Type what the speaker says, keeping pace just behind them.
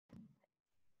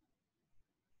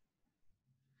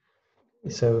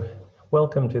So,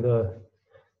 welcome to the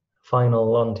final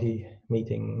Lonti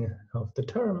meeting of the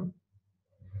term.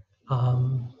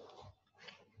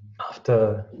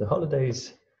 After the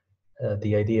holidays,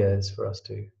 the idea is for us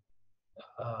to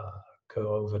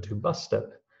go over to Bus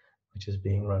Step, which is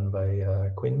being run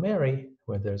by Queen Mary,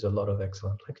 where there's a lot of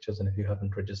excellent lectures. And if you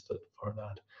haven't registered for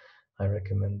that, I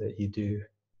recommend that you do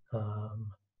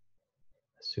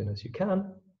as soon as you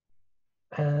can.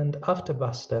 And after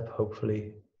Bus Step,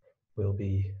 hopefully, we'll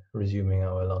be resuming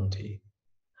our Lonti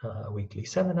weekly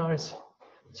seminars.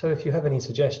 So if you have any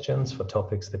suggestions for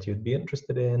topics that you'd be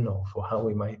interested in or for how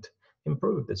we might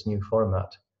improve this new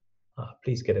format,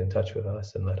 please get in touch with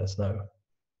us and let us know.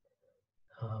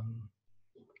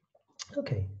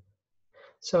 Okay,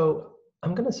 so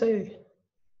I'm going to say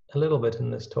a little bit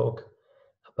in this talk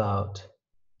about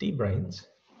D-branes,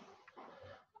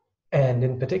 and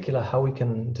in particular how we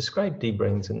can describe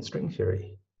D-branes in string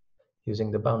theory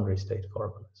using the boundary state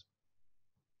formulas.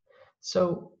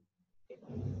 So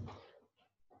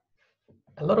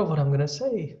a lot of what I'm going to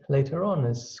say later on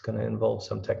is going to involve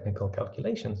some technical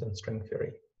calculations in string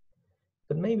theory,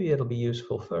 but maybe it'll be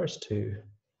useful first to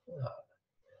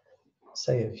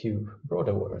say a few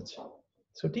broader words.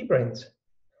 So D-branes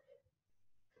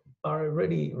are a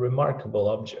really remarkable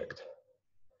object.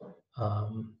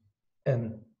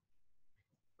 And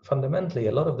fundamentally,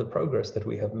 a lot of the progress that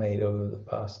we have made over the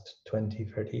past 20,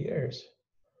 30 years,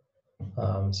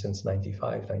 since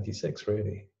 95, 96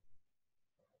 really,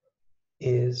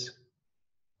 is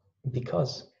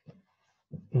because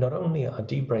not only are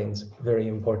D-branes very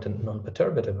important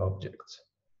non-perturbative objects,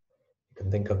 you can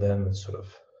think of them as sort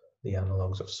of the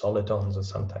analogues of solitons or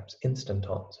sometimes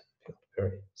instantons in field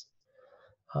theory.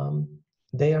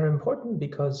 They are important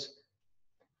because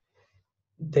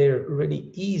they're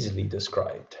really easily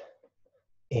described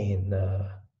in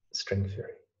string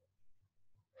theory.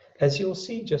 As you'll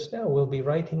see just now, we'll be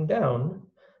writing down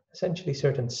essentially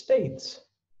certain states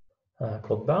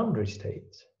called boundary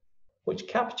states, which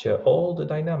capture all the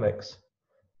dynamics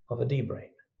of a D-brane.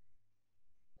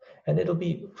 And it'll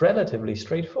be relatively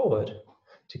straightforward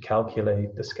to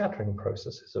calculate the scattering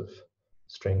processes of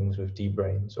strings with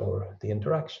D-branes or the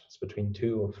interactions between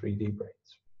 2 or 3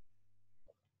 D-branes.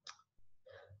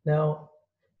 Now,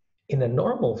 in a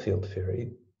normal field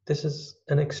theory, this is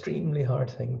an extremely hard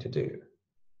thing to do.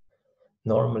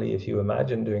 Normally, if you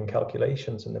imagine doing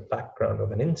calculations in the background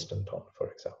of an instanton,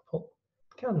 for example,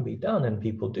 it can be done and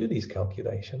people do these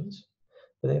calculations,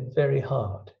 but they're very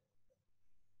hard.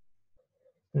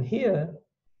 And here,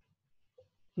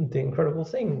 the incredible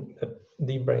thing that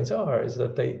D-branes are is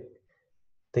that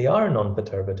they are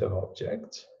non-perturbative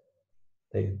objects.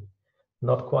 They're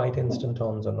not quite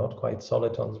instantons or not quite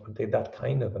solitons, but they're that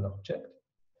kind of an object.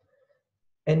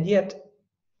 And yet,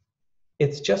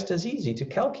 it's just as easy to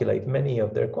calculate many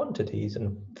of their quantities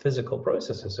and physical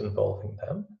processes involving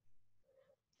them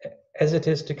as it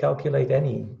is to calculate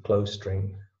any closed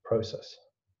string process.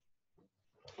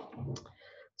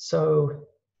 So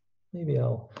maybe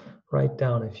I'll write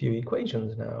down a few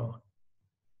equations now.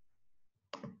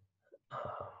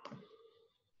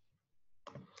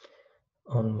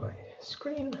 On my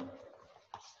screen.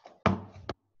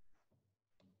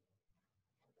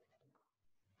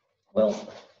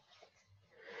 Well,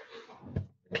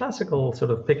 classical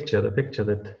sort of picture, the picture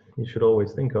that you should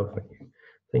always think of when you're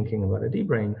thinking about a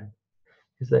D-brane,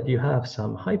 is that you have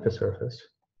some hypersurface.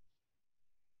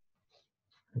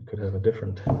 It could have a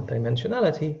different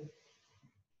dimensionality.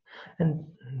 And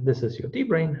this is your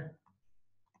D-brane.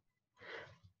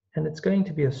 And it's going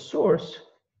to be a source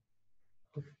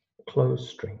of closed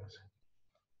strings.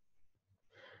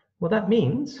 Well, that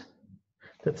means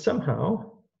that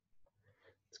somehow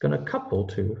it's going to couple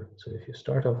to, so if you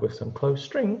start off with some closed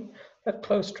string, that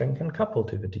closed string can couple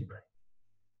to the D-brane.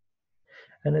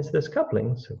 And it's this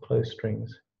coupling, so closed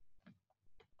strings,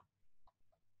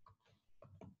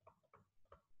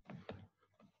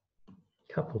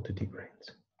 coupled to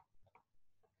D-branes.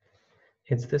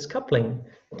 It's this coupling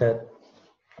that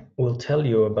will tell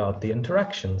you about the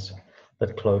interactions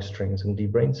that closed strings and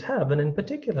D-branes have, and in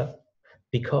particular,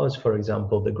 because, for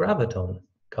example, the graviton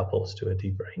couples to a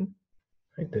D-brane,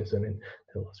 right? As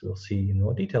we'll see in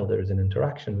more detail, there is an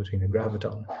interaction between a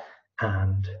graviton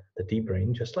and the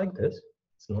D-brane, just like this.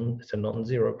 It's a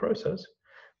non-zero process.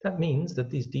 That means that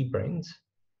these D-branes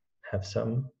have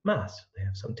some mass, they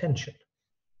have some tension.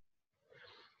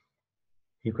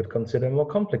 You could consider more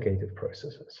complicated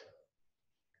processes.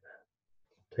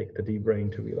 Take the D-brane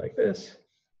to be like this,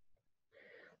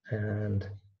 and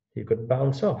you could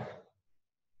bounce off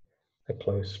a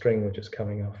closed string which is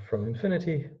coming off from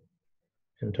infinity,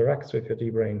 interacts with your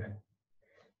D-brane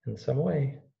in some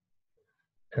way,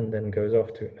 and then goes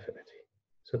off to infinity.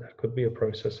 So that could be a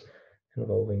process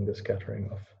involving the scattering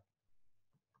of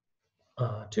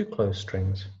two closed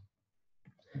strings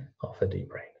of a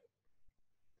D-brane,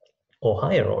 or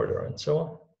higher order, and so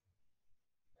on.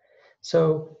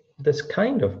 So this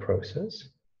kind of process,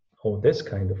 or this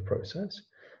kind of process,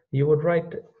 you would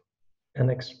write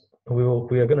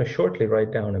we are going to shortly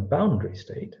write down a boundary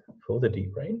state for the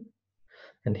D-brane,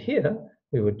 and here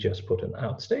we would just put an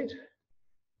out state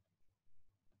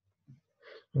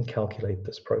and calculate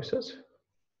this process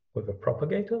with a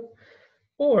propagator.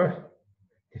 Or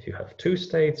if you have two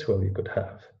states, well, you could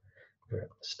have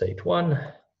state 1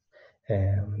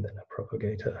 and then a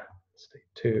propagator, state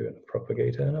 2 and a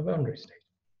propagator and a boundary state.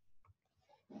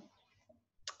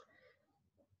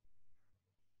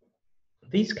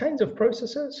 These kinds of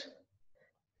processes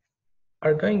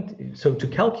are going to, so to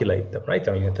calculate them, right?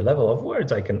 I mean, at the level of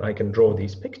words, I can draw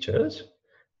these pictures,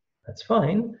 that's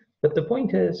fine. But the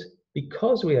point is,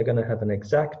 because we are going to have an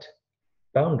exact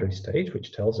boundary state,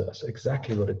 which tells us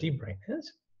exactly what a D-brane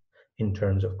is in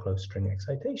terms of closed string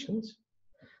excitations,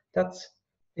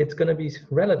 it's going to be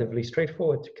relatively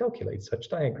straightforward to calculate such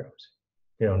diagrams.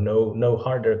 You know, no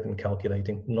harder than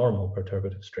calculating normal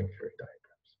perturbative string theory diagrams.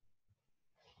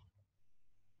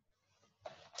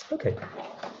 Okay,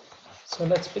 so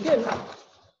let's begin.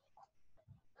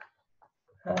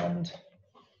 And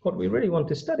what we really want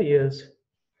to study is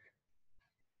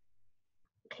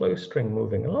closed string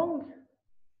moving along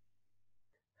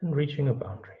and reaching a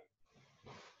boundary.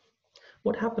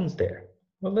 What happens there?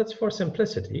 Well, let's, for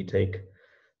simplicity, take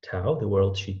tau, the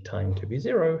world sheet time, to be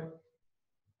 0,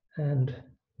 and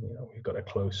we've got a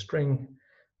closed string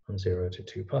from 0 to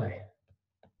 2 pi.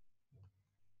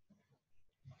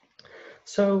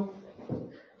 So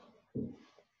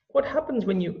what happens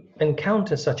when you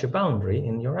encounter such a boundary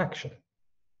in your action?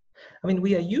 I mean,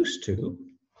 we are used to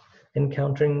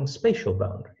encountering spatial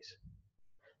boundaries.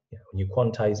 When you're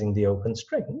quantizing the open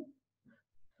string,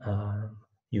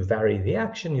 you vary the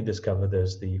action, you discover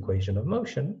there's the equation of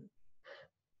motion,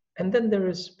 and then there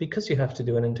is, because you have to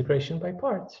do an integration by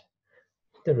parts,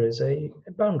 there is a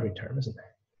boundary term, isn't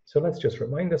there? So let's just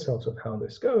remind ourselves of how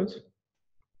this goes.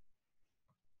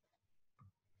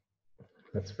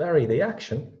 Let's vary the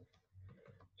action,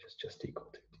 which is just equal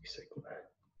to d sigma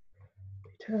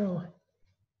d tau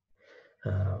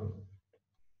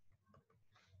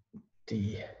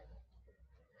d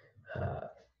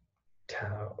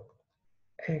tau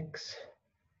x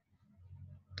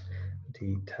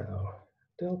d tau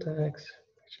delta x.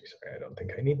 Actually, sorry, I don't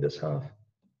think I need this half.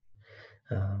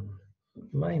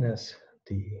 Minus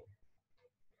d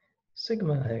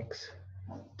sigma x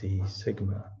d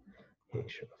sigma of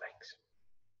x.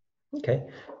 Okay,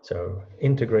 so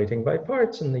integrating by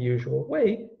parts in the usual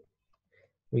way,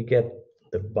 we get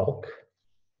the bulk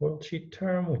worldsheet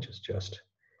term, which is just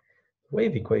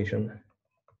wave equation.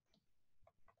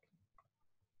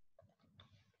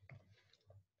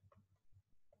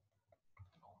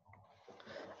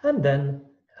 And then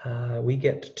we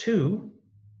get two,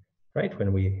 right?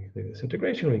 When we do this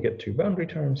integration, we get two boundary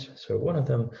terms. So one of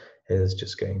them is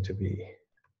just going to be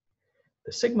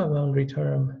the sigma boundary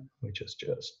term, which is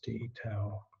just d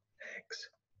tau x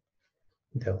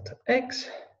delta x.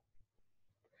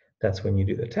 That's when you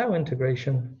do the tau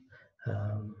integration.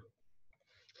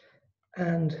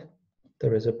 And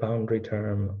there is a boundary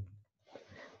term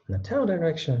in the tau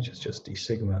direction, which is just d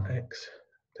sigma x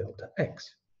delta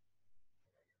x.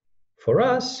 For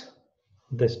us,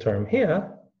 this term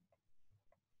here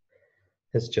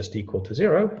is just equal to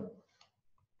 0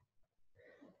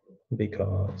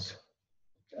 because,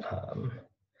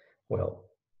 well,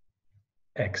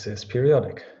 x is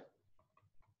periodic.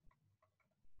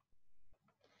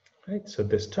 Right, so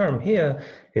this term here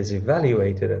is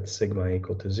evaluated at sigma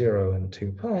equal to 0 and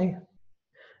 2 pi,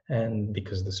 and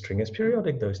because the string is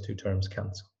periodic, those two terms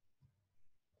cancel.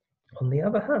 On the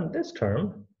other hand, this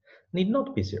term need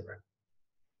not be 0,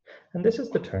 and this is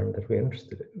the term that we're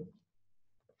interested in.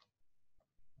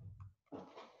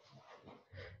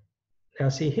 Now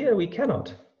see here, we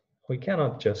cannot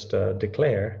just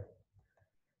declare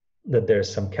that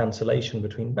there's some cancellation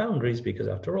between boundaries, because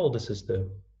after all, this is the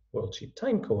worldsheet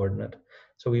time coordinate.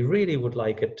 So we really would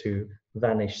like it to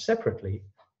vanish separately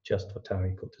just for tau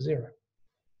equal to 0.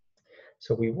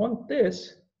 So we want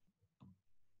this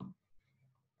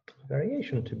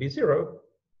variation to be 0.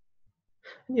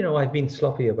 And I've been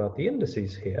sloppy about the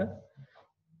indices here.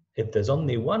 If there's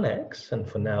only one x, and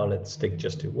for now let's stick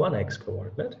just to one x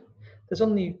coordinate, there's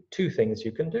only two things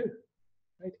you can do.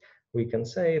 Right? We can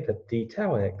say that d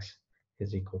tau x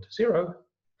is equal to 0,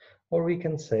 or we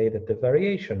can say that the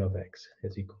variation of x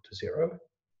is equal to 0.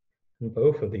 And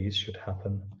both of these should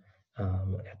happen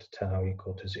at tau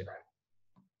equal to 0.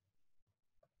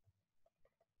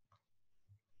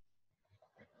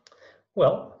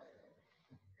 Well,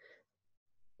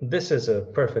 this is a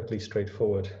perfectly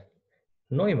straightforward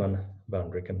Neumann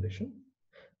boundary condition.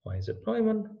 Why is it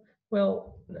Neumann?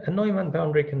 Well, a Neumann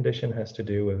boundary condition has to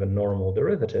do with a normal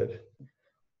derivative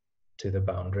to the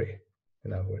boundary.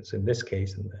 In other words, in this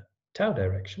case, in the tau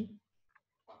direction.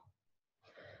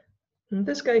 And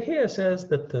this guy here says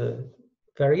that the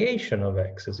variation of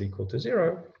x is equal to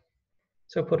 0.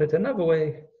 So put it another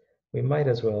way, we might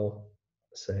as well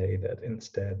say that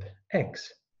instead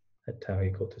x at tau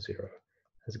equal to 0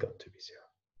 has got to be 0.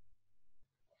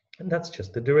 And that's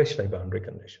just the Dirichlet boundary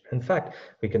condition. In fact,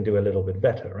 we can do a little bit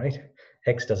better, right?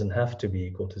 X doesn't have to be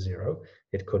equal to 0.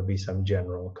 It could be some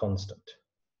general constant.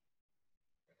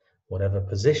 Whatever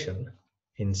position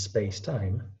in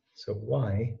space-time, so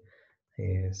y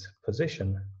is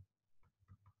position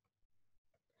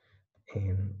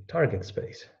in target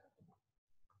space,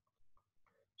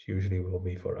 which usually will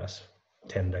be for us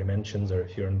 10 dimensions, or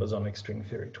if you're in bosonic string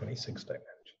theory, 26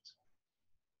 dimensions.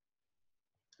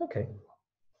 Okay.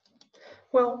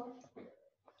 Well,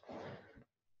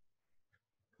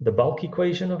 the bulk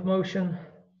equation of motion,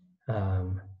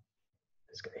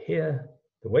 this guy here,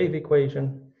 the wave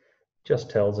equation, just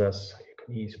tells us, you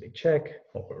can easily check,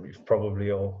 or you've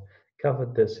probably all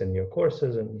covered this in your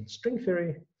courses in string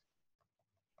theory,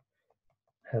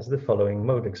 has the following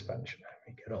mode expansion. Let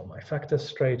me get all my factors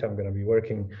straight. I'm going to be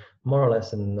working more or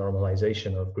less in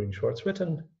normalization of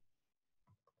Green-Schwarz-Witten.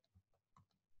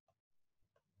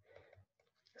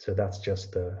 So that's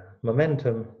just the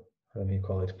momentum. Let me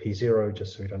call it P0,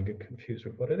 just so we don't get confused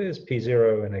with what it is.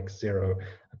 P0 and X0 are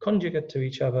conjugate to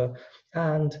each other.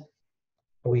 And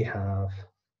we have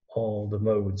all the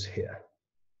modes here.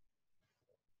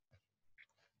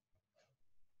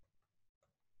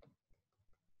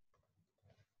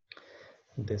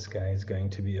 This guy is going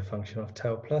to be a function of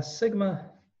tau plus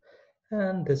sigma.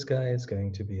 And this guy is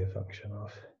going to be a function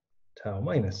of tau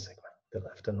minus sigma, the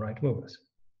left and right movers.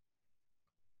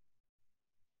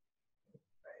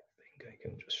 I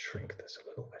can just shrink this a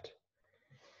little bit.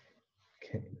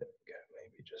 Okay, there we go.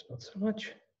 Maybe just not so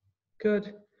much.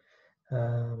 Good.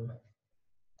 And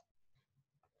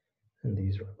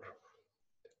these run from.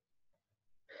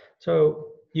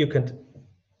 So you can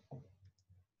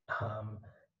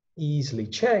easily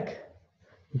check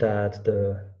that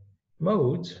the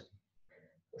modes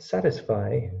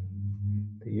satisfy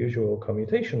the usual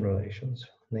commutation relations,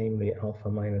 namely alpha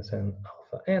minus n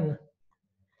alpha n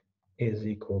is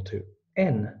equal to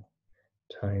n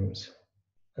times,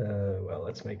 well,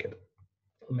 let's make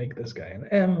this guy an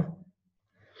m,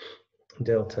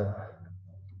 delta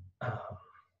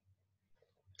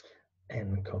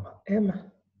n comma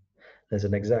m. There's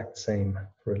an exact same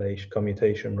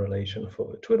commutation relation for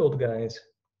the twiddled guys.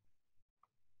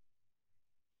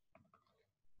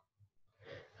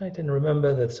 I didn't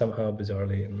remember that somehow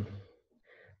bizarrely in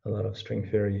a lot of string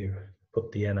theory you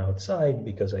put the n outside,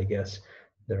 because I guess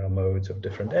there are modes of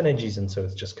different energies, and so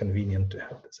it's just convenient to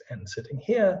have this n sitting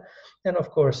here. And of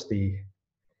course the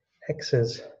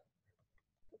x's,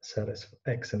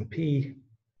 x and p,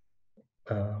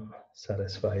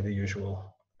 satisfy the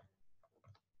usual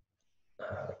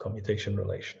commutation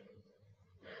relation.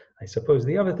 I suppose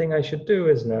the other thing I should do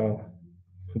is now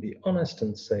be honest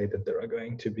and say that there are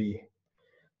going to be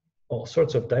all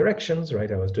sorts of directions,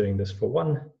 right? I was doing this for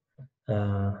one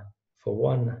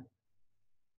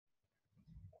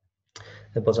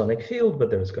the bosonic field, but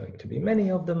there's going to be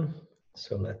many of them.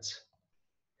 So let's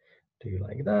do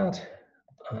like that.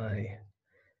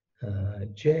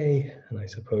 J, and I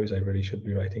suppose I really should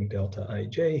be writing delta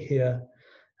ij here,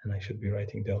 and I should be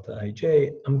writing delta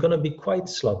ij. I'm going to be quite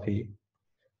sloppy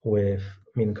with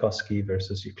Minkowski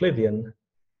versus Euclidean.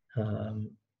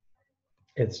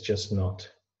 It's just not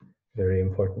very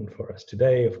important for us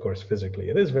today. Of course, physically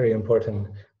it is very important,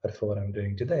 but for what I'm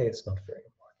doing today, it's not very important.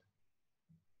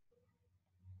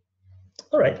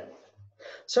 All right,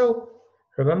 so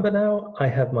remember now, I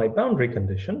have my boundary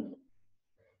condition.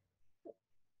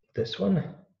 This one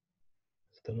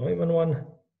is the Neumann one,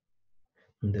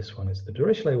 and this one is the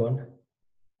Dirichlet one.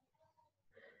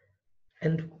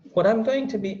 And what I'm going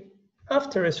to be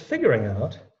after is figuring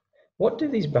out, what do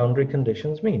these boundary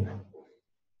conditions mean?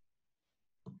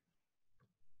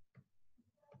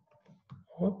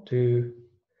 What do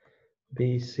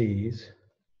BCs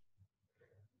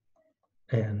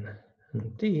N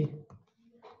and D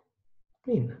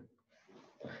mean?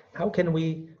 How can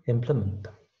we implement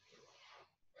them?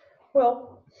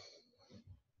 Well,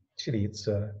 actually, it's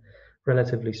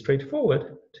relatively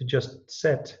straightforward to just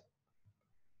set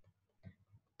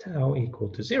tau equal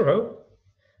to 0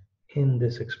 in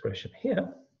this expression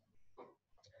here.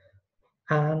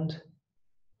 And,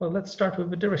 well, let's start with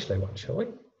the Dirichlet one, shall we?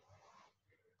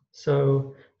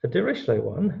 So the Dirichlet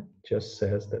one just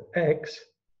says that x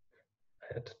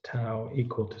at tau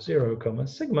equal to 0 comma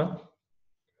sigma,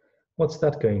 what's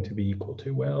that going to be equal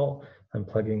to? Well, I'm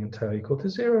plugging in tau equal to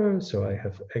 0, so I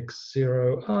have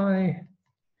x0I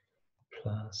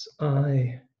plus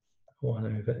I 1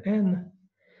 over n,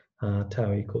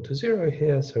 tau equal to 0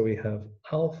 here, so we have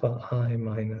alpha I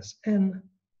minus n.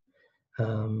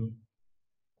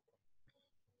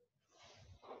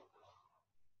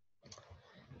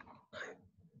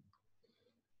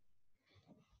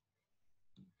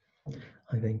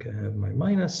 I think I have my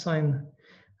minus sign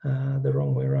the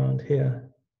wrong way around here.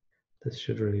 This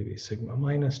should really be sigma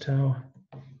minus tau.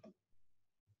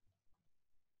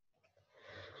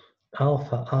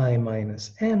 Alpha I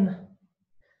minus n.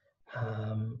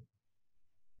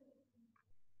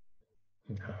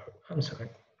 No, I'm sorry.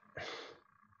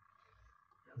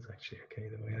 That's actually okay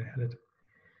the way I had it.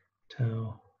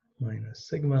 Tau minus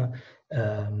sigma.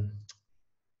 The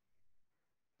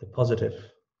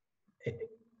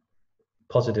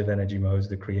positive energy modes,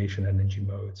 the creation energy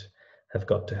modes, have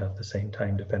got to have the same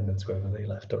time dependence whether they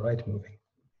left or right moving.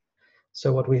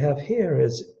 So what we have here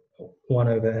is 1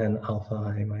 over n alpha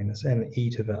I minus n e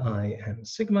to the I n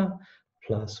sigma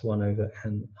plus 1 over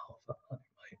n alpha I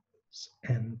minus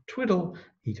n twiddle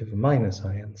e to the minus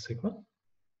I n sigma.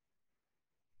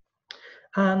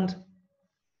 And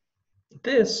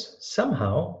this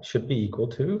somehow should be equal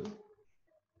to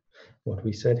what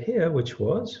we said here, which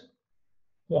was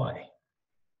y.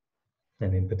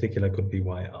 And in particular could be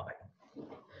yi,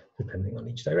 depending on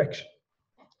each direction.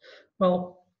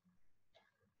 Well,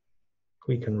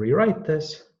 we can rewrite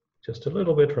this just a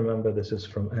little bit. Remember, this is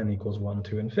from n equals 1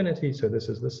 to infinity, so this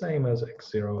is the same as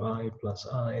x0I plus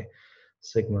I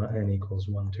sigma n equals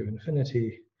 1 to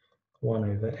infinity, 1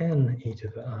 over n e to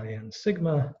the I n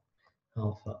sigma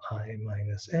alpha I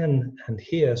minus n, and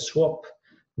here swap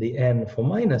the n for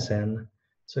minus n,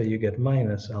 so you get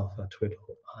minus alpha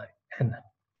twiddle I n.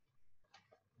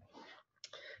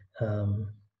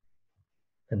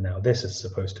 And now this is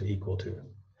supposed to equal to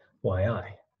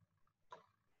yi.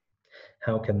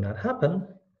 How can that happen?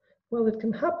 Well, it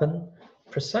can happen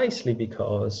precisely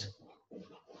because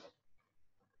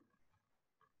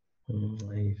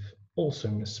I've also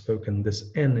misspoken. This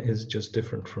n is just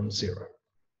different from 0.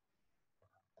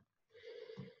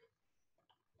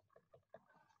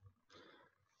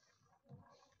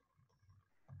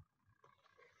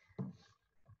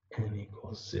 N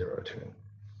equals 0 to,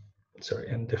 sorry,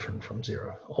 n different from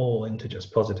 0. All integers,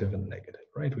 positive and negative,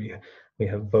 right? We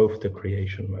have both the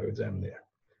creation modes and the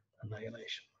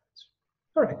annihilation modes.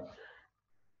 All right.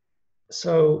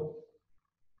 So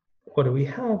what do we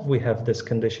have? We have this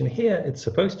condition here. It's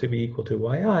supposed to be equal to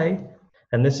yi,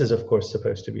 and this is, of course,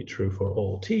 supposed to be true for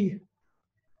all t.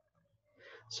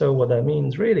 So what that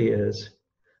means really is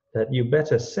that you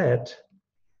better set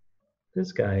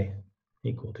this guy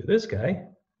equal to this guy,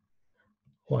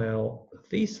 while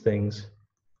these things,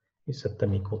 you set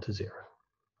them equal to 0.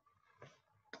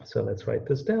 So let's write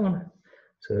this down.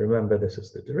 So remember, this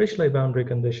is the Dirichlet boundary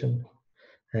condition,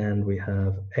 and we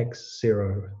have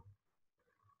x0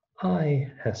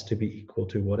 I has to be equal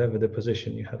to whatever the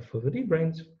position you have for the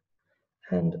D-branes,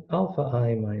 and alpha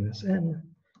I minus n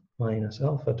minus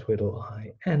alpha twiddle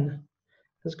I n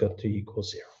has got to equal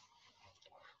 0.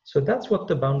 So that's what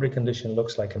the boundary condition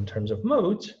looks like in terms of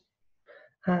modes.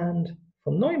 And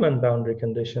for Neumann boundary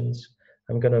conditions,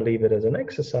 I'm going to leave it as an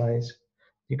exercise.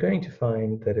 You're going to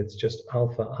find that it's just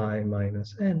alpha I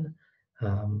minus n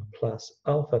plus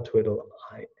alpha twiddle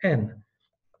I n.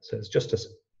 So it's just a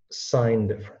sign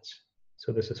difference.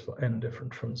 So this is for n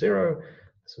different from 0.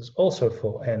 This is also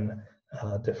for n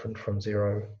different from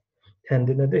 0. And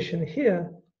in addition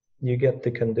here, you get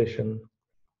the condition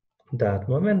that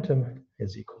momentum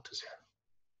is equal to 0.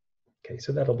 Okay,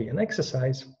 so that'll be an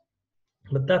exercise,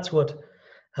 but that's what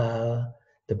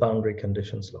the boundary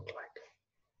conditions look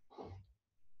like.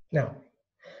 Now,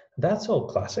 that's all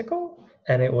classical,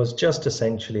 and it was just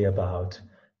essentially about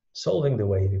solving the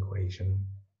wave equation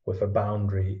with a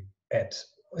boundary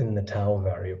in the tau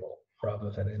variable rather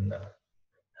than in the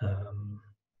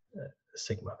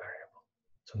sigma variable.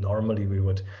 So normally we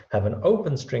would have an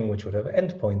open string which would have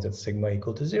endpoints at sigma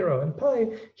equal to 0 and pi.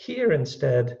 Here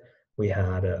instead we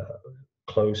had a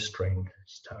closed string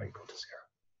tau equal to 0.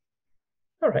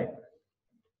 All right.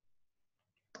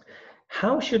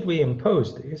 How should we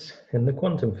impose these in the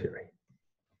quantum theory?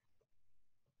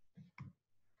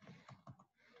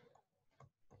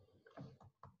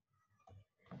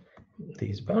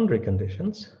 these boundary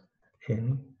conditions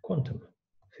in quantum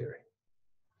theory?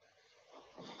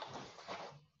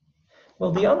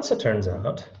 Well, the answer turns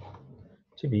out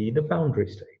to be the boundary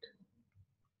state.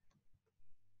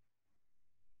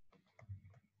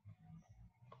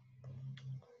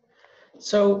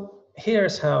 So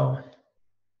here's how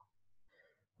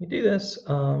we do this.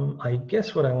 I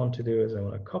guess what I want to do is I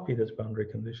want to copy this boundary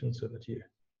condition so that you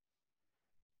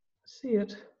see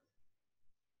it.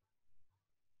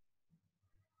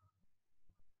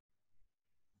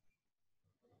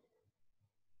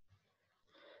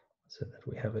 So that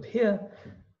we have it here.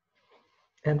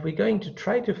 And we're going to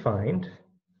try to find,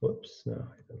 whoops, no,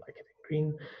 I don't like it in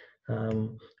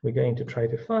green. We're going to try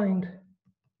to find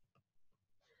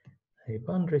a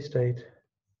boundary state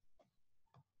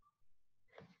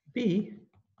B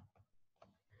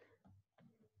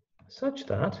such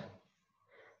that,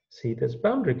 see this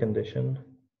boundary condition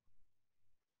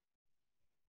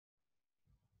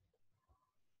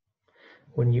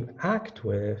when you act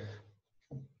with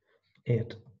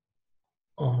it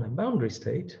on a boundary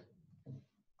state,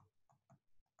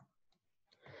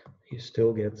 you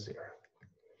still get 0.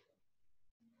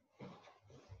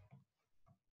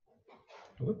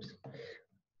 Whoops.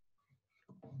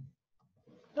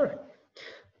 All right.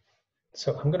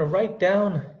 So I'm going to write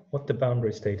down what the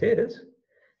boundary state is,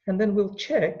 and then we'll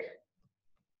check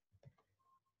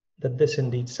that this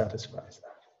indeed satisfies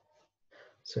that.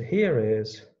 So here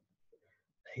is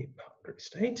a boundary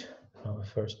state, our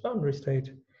first boundary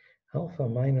state, alpha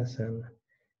minus n,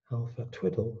 alpha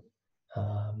twiddle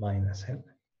minus n,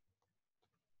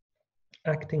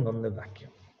 acting on the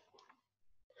vacuum.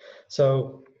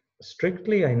 So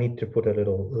strictly, I need to put a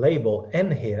little label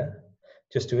n here,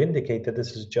 just to indicate that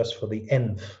this is just for the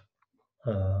nth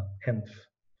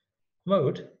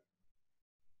mode.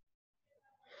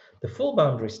 The full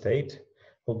boundary state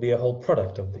will be a whole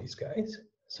product of these guys,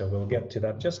 so we'll get to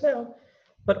that just now.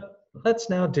 But let's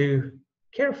now do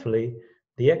carefully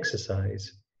the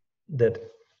exercise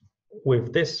that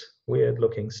with this weird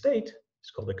looking state,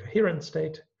 it's called a coherent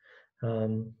state,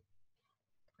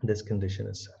 this condition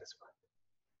is satisfied.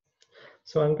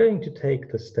 So I'm going to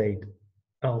take the state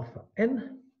alpha n,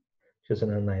 which is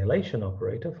an annihilation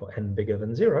operator for n bigger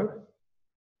than 0.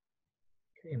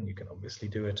 Okay, and you can obviously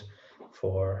do it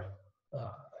for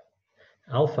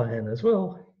alpha n as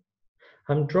well.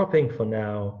 I'm dropping for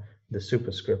now the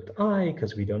superscript I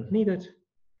because we don't need it,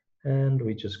 and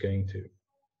we're just going to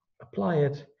apply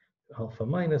it alpha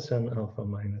minus n twiddle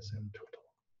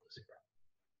 0.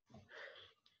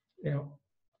 Now,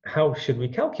 how should we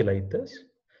calculate this?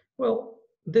 Well,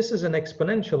 this is an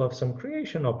exponential of some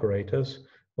creation operators.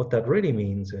 What that really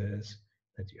means is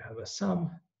that you have a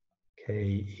sum,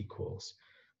 k equals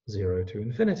 0 to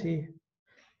infinity,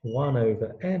 1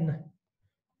 over n,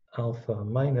 alpha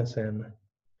minus n,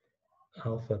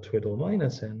 alpha twiddle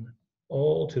minus n,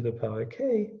 all to the power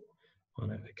k,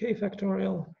 1 over k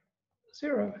factorial,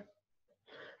 0.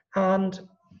 And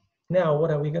now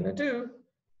what are we going to do?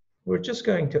 We're just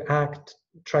going to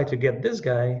try to get this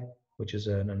guy, which is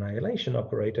an annihilation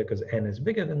operator, because n is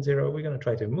bigger than 0. We're going to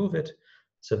try to move it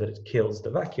so that it kills the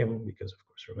vacuum, because of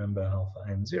course, remember, alpha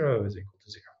n 0 is equal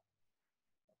to 0.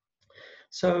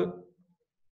 So,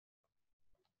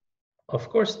 of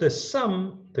course, this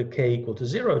sum, the k equal to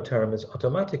 0 term, is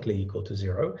automatically equal to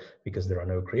 0, because there are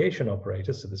no creation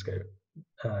operators, so this guy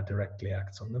directly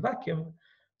acts on the vacuum.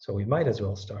 So we might as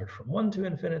well start from 1 to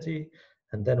infinity,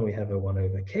 and then we have a 1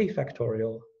 over k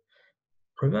factorial.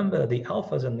 Remember, the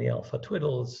alphas and the alpha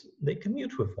twiddles, they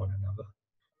commute with one another.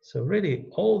 So really,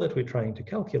 all that we're trying to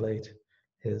calculate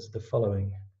is the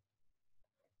following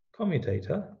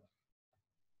commutator.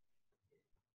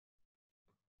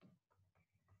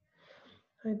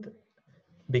 Right?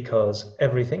 Because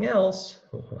everything else,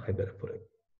 oh, I better put a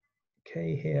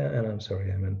k here, and I'm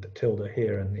sorry, I meant the tilde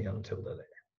here and the untilde there.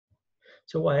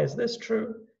 So why is this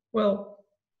true? Well,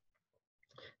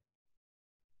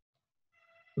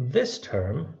 this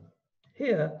term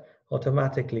here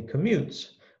automatically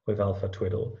commutes with alpha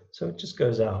twiddle, so it just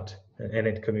goes out and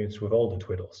it commutes with all the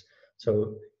twiddles.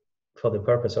 So for the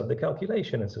purpose of the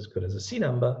calculation, it's as good as a C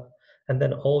number, and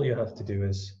then all you have to do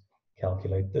is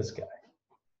calculate this guy.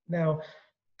 Now,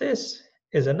 this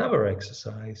is another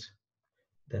exercise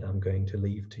that I'm going to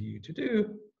leave to you to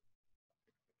do.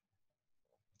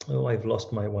 Oh, I've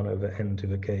lost my 1 over n to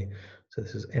the k, so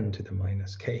this is n to the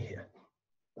minus k here.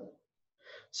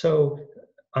 So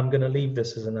I'm going to leave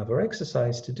this as another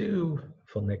exercise to do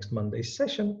for next Monday's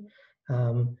session.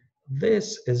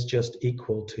 This is just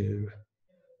equal to,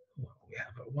 well, we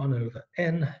have a 1 over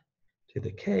n to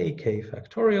the k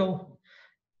factorial.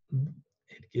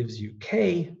 It gives you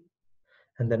k,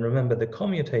 And then remember the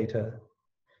commutator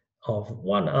of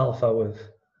one alpha with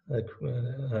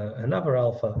another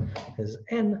alpha is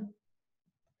n,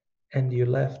 and you're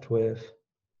left with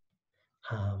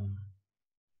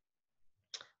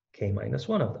k minus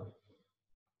 1 of them.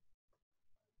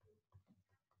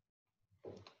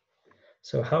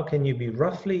 So how can you be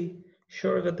roughly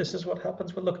sure that this is what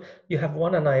happens? Well, look, you have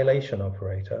one annihilation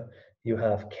operator, you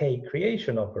have k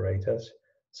creation operators,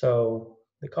 so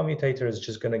the commutator is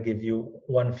just going to give you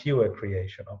one fewer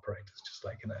creation operators, just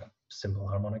like in a simple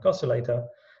harmonic oscillator.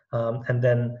 And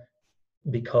then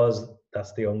because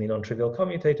that's the only non-trivial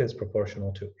commutator, it's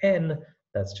proportional to n.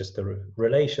 That's just the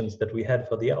relations that we had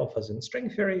for the alphas in string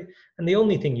theory. And the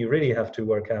only thing you really have to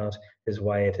work out is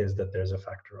why it is that there's a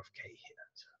factor of k here.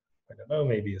 So, I don't know,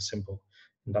 maybe a simple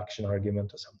induction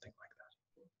argument or something like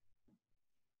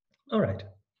that. All right.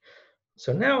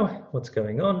 So now what's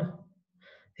going on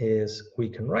is we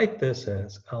can write this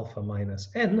as alpha minus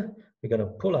n. We're going to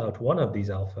pull out one of these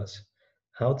alphas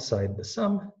outside the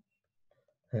sum.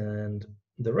 And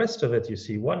the rest of it, you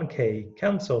see 1k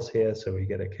cancels here, so we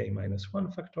get a k minus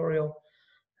 1 factorial,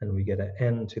 and we get an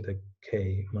n to the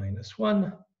k minus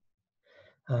 1.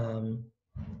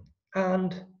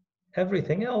 And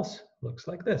everything else looks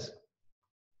like this.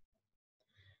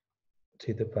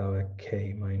 To the power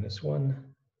k minus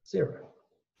 1, 0.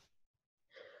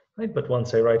 Right, but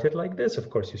once I write it like this, of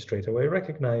course, you straight away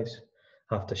recognize,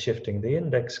 after shifting the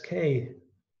index k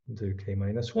to k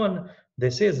minus 1,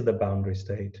 this is the boundary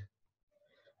state.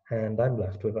 And I'm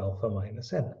left with alpha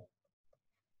minus n.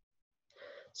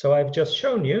 So I've just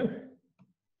shown you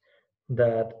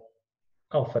that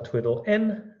alpha twiddle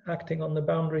n acting on the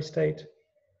boundary state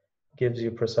gives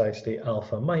you precisely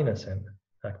alpha minus n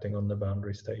acting on the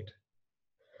boundary state.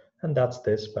 And that's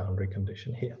this boundary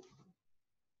condition here.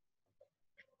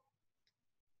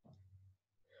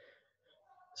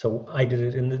 So I did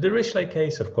it in the Dirichlet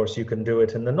case. Of course, you can do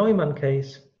it in the Neumann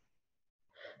case.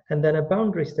 And then a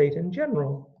boundary state in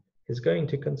general is going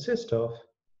to consist of,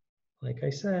 like I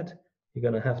said, you're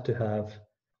going to have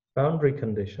boundary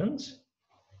conditions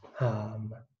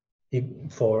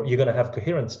you're going to have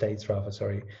coherent states, rather,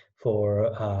 sorry,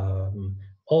 for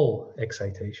all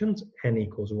excitations, n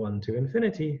equals 1 to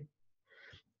infinity.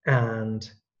 And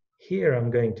here I'm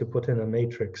going to put in a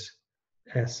matrix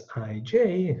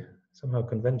Sij. Somehow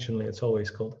conventionally it's always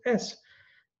called S.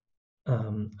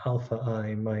 Alpha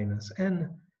I minus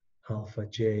n, alpha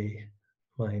j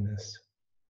minus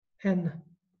n,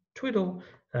 twiddle,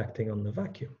 acting on the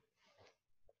vacuum.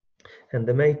 And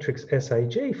the matrix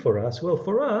Sij for us, well,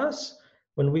 for us,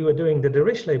 when we were doing the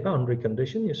Dirichlet boundary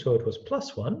condition, you saw it was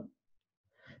 +1.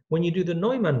 When you do the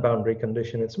Neumann boundary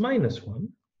condition, it's -1.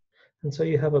 And so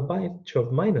you have a bunch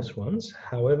of -1s,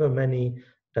 however many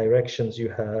directions you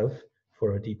have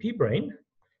for a DP brane,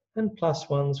 and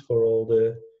 +1s for all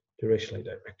the Dirichlet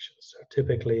directions. So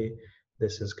typically,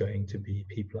 this is going to be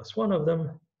p plus 1 of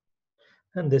them,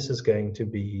 and this is going to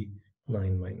be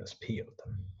 9 minus p of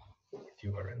them, if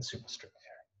you were in superstring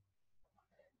theory.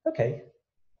 Okay,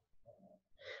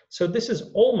 so this is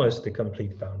almost the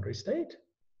complete boundary state,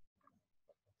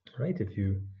 right? If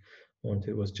you want,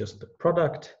 it was just the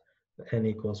product, n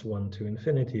equals 1 to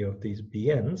infinity of these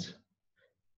bn's,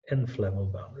 nth level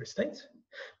boundary states.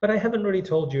 But I haven't really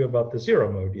told you about the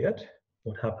zero mode yet,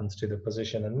 what happens to the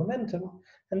position and momentum.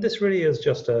 And this really is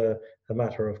just a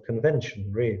matter of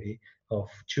convention, really, of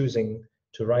choosing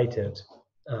to write it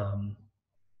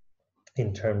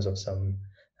in terms of some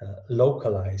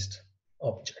localized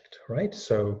object, right?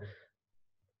 So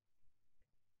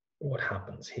what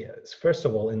happens here is, first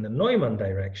of all, in the Neumann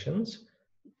directions,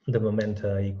 the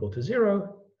momenta are equal to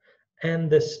 0, and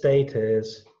the state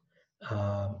is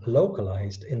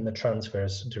localized in the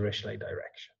transverse Dirichlet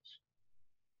directions.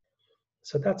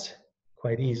 So that's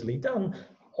quite easily done.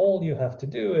 All you have to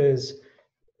do is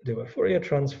do a Fourier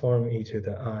transform e to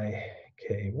the I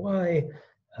k y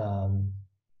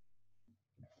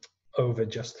over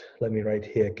just, let me write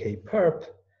here k perp,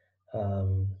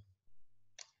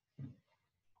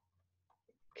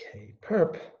 k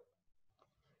perp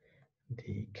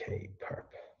dk perp.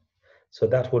 So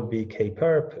that would be k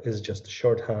perp is just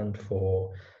shorthand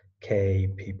for k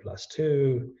p plus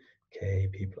 2, k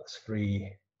p plus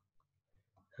 3,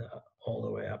 all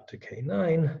the way up to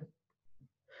k9,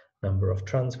 number of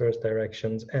transverse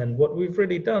directions. And what we've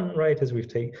really done, right, is we've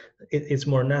taken, it's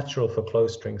more natural for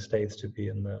closed string states to be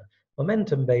in the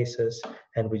momentum basis,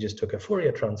 and we just took a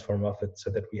Fourier transform of it so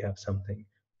that we have something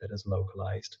that is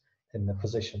localized in the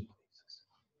position basis.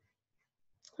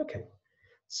 Okay,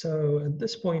 so at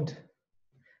this point,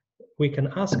 we can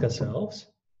ask ourselves,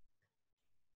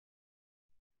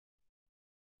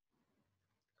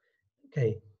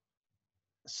 Okay,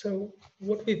 so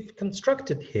what we've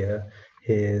constructed here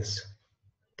is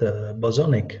the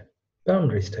bosonic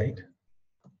boundary state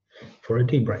for a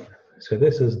D-brane. So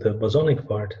this is the bosonic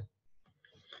part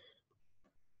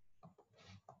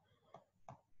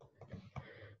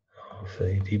of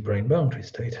a D-brane boundary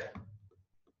state.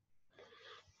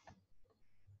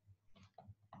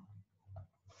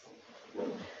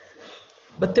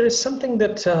 But there is something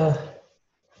that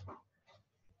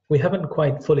we haven't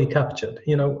quite fully captured.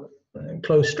 You know,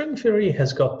 closed string theory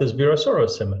has got this Virasoro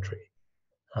symmetry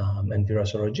and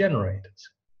Virasoro generators.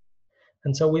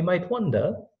 And so we might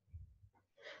wonder,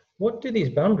 what do these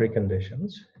boundary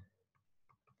conditions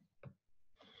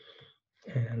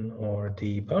N or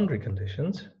D boundary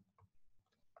conditions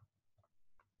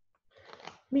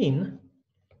mean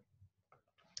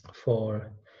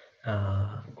for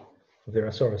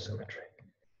Virasoro symmetry?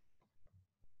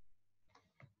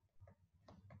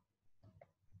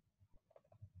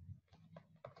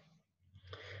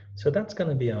 So that's going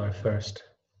to be our first,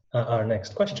 our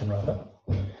next question rather.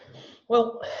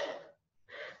 Well,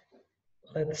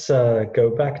 let's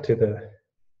go back to the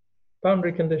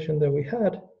boundary condition that we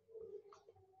had.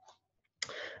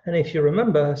 And if you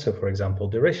remember, so for example,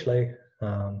 Dirichlet,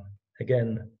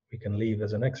 again, we can leave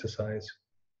as an exercise.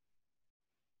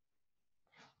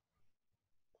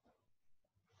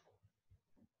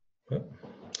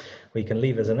 We can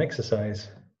leave as an exercise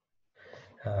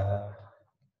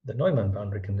the Neumann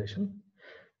boundary condition.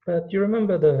 But you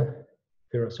remember the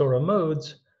Virasoro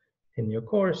modes in your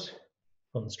course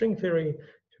on string theory,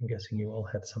 which I'm guessing you all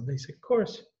had some basic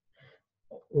course,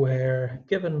 were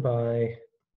given by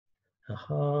a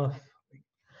half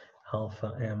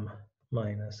alpha m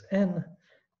minus n,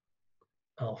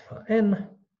 alpha n,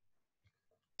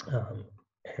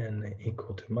 n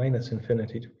equal to minus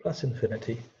infinity to plus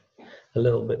infinity, a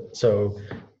little bit. So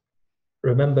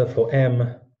remember, for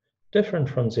m different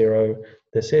from 0,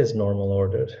 this is normal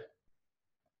ordered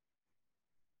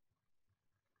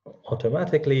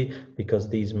automatically because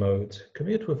these modes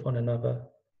commute with one another.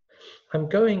 I'm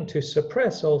going to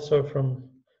suppress also for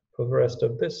the rest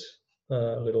of this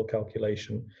little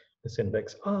calculation, this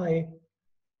index I,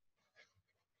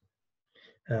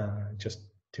 just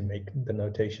to make the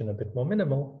notation a bit more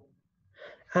minimal.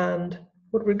 And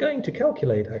what we're going to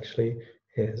calculate actually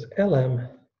is Lm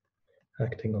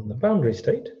acting on the boundary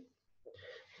state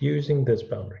using this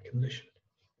boundary condition.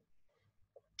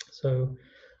 So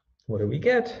what do we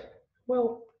get?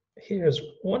 Well, here's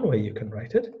one way you can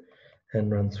write it. N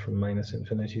runs from minus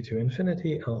infinity to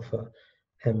infinity, alpha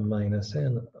m minus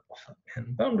n, alpha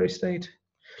n boundary state.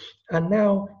 And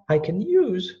now I can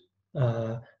use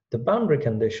the boundary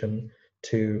condition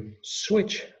to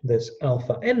switch this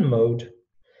alpha n mode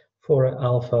for an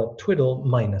alpha twiddle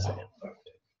minus n mode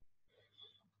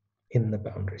in the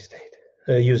boundary state,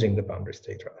 using the boundary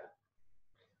state rather.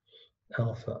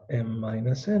 Alpha m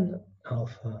minus n,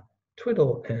 alpha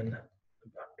twiddle n, the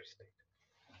boundary state.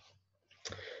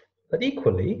 But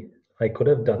equally, I could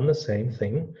have done the same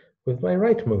thing with my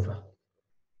right mover.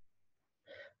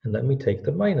 And let me take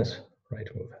the minus right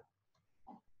mover.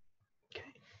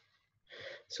 Okay.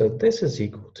 So this is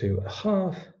equal to a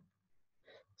half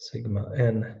sigma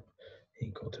n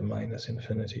equal to minus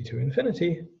infinity to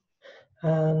infinity.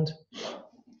 And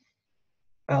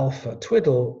alpha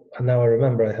twiddle, and now I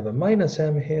remember I have a minus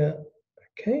m here,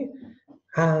 okay?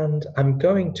 And I'm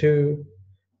going to,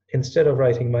 instead of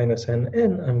writing minus n,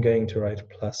 I'm going to write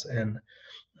plus n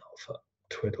alpha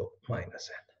twiddle minus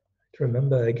n.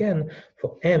 Remember again,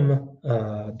 for m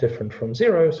different from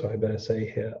 0, so I better say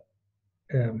here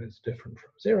m is different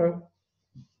from 0.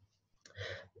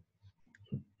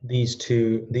 These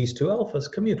two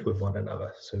alphas commute with one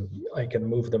another, so I can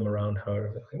move them around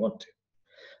however I want to.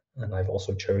 And I've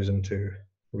also chosen to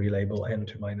relabel n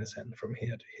to minus n from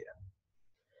here to here.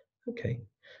 Okay,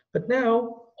 but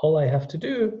now all I have to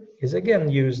do is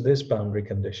again use this boundary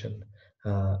condition,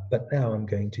 but now I'm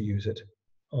going to use it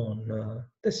on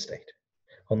this state,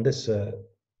 on this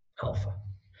alpha.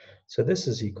 So this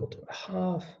is equal to a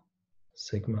half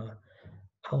sigma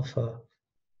alpha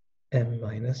m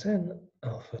minus n,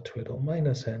 alpha twiddle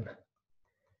minus n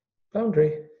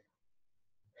boundary.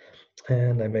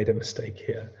 And I made a mistake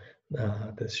here.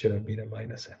 This should have been a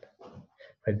minus n,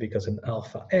 right? Because an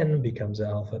alpha n becomes an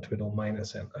alpha twiddle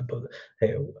minus n.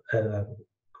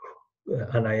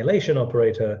 Annihilation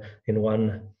operator in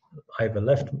one either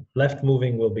left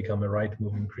moving will become a right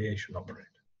moving creation operator.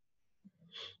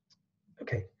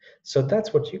 Okay, so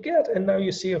that's what you get. And now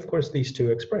you see, of course, these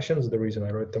two expressions. The reason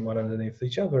I wrote them one underneath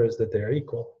each other is that they're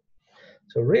equal.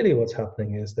 So really what's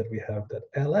happening is that we have that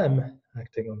Lm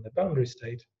acting on the boundary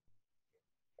state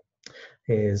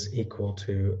is equal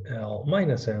to L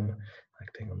minus M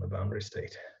acting on the boundary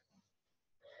state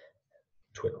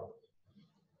twiddle.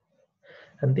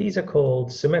 And these are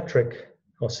called symmetric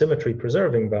or symmetry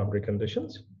preserving boundary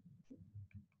conditions.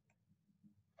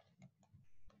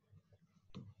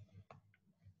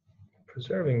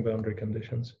 Preserving boundary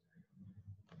conditions.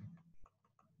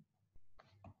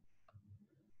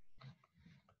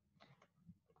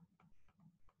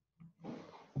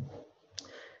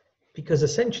 Because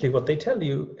essentially what they tell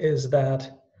you is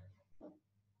that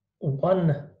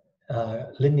one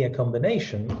linear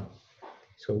combination,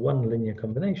 so one linear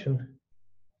combination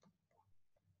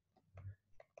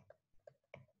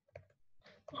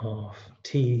of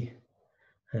T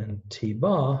and T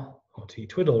bar, or T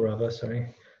twiddle rather,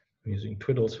 sorry, I'm using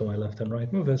twiddles for my left and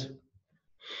right movers,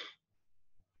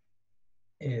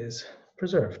 is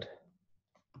preserved.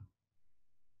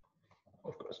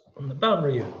 Of course, on the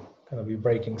boundary, you're going to be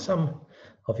breaking some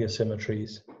of your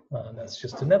symmetries. That's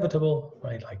just inevitable,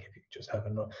 right? Like if you just have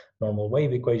a normal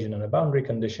wave equation and a boundary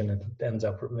condition, it ends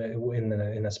up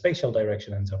in a spatial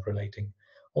direction, ends up relating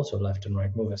also left and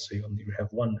right movers. So you only have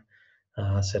one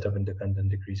set of independent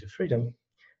degrees of freedom.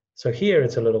 So here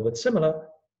it's a little bit similar.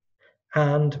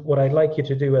 And what I'd like you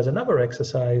to do as another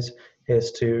exercise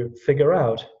is to figure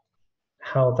out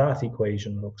how that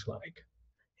equation looks like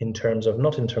in terms of,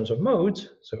 not in terms of modes.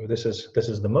 So this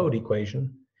is the mode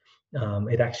equation.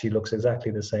 It actually looks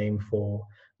exactly the same for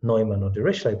Neumann or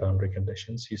Dirichlet boundary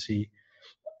conditions. You see,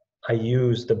 I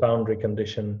use the boundary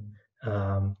condition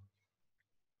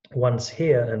once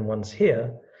here and once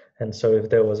here. And so if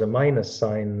there was a minus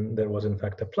sign, there was in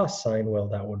fact a plus sign, well,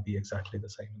 that would be exactly the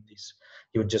same in these.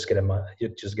 You would just get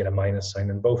a minus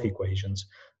sign in both equations.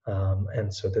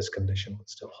 And so this condition would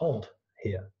still hold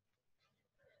here.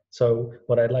 So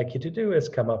what I'd like you to do is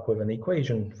come up with an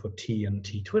equation for T and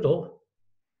T twiddle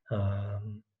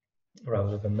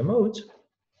rather than the modes,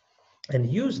 and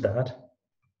use the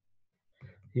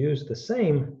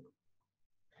same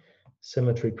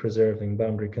symmetry preserving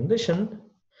boundary condition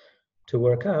to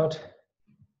work out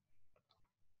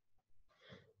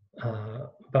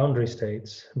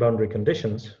boundary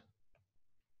conditions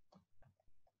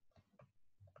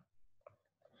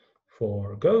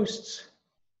for ghosts,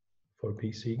 for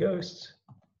BC ghosts,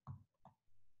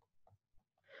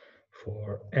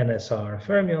 for NSR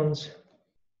fermions,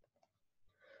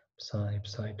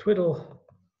 psi twiddle.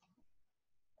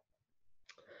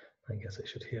 I guess I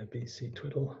should hear BC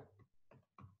twiddle.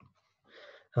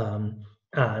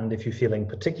 And if you're feeling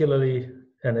particularly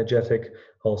energetic,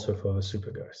 also for the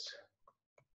super ghosts.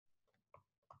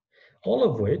 All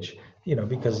of which,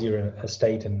 because you're in a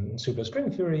state in super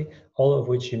string theory, all of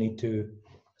which you need to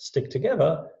stick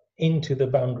together into the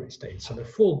boundary state. So the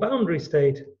full boundary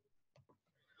state,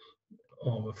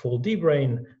 or the full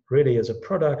D-brane, really is a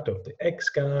product of the X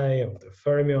guy, of the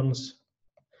fermions,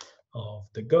 of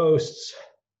the ghosts,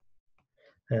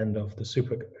 and of the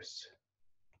super ghosts.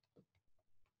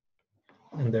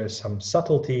 And there's some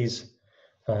subtleties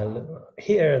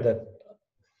here that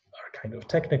are kind of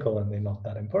technical and they're not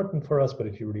that important for us, but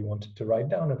if you really wanted to write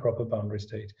down a proper boundary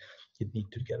state, you'd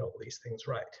need to get all these things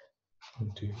right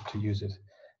and to use it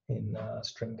in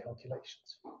string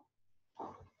calculations.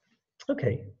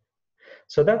 Okay,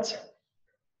 so that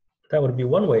would be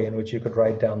one way in which you could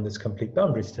write down this complete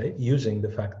boundary state, using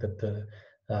the fact that the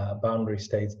boundary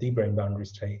states, D-brane boundary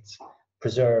states,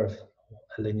 preserve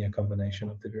a linear combination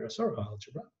of the Virasoro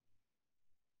algebra.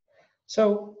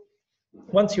 So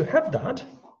once you have that,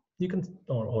 you can,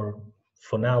 or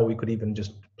for now, we could even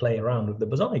just play around with the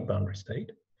bosonic boundary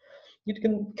state. You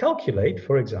can calculate,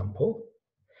 for example,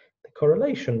 the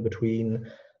correlation between,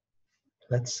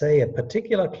 let's say, a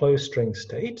particular closed string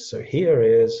state. So here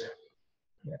is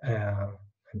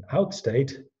an out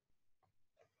state,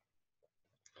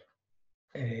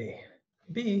 A,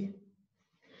 B,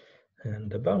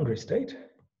 and a boundary state.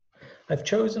 I've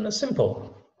chosen a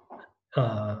simple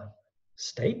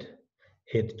state.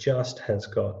 It just has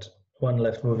got one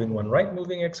left moving, one right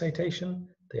moving excitation.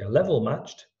 They are level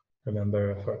matched.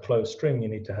 Remember, for a closed string, you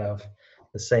need to have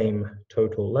the same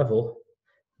total level,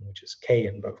 which is K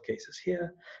in both cases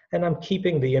here. And I'm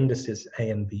keeping the indices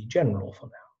A and B general for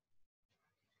now.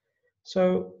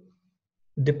 So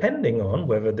depending on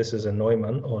whether this is a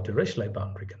Neumann or Dirichlet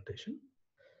boundary condition,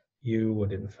 you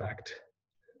would in fact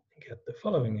get the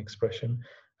following expression,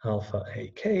 alpha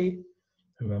AK.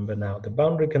 Remember now the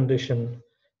boundary condition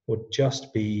would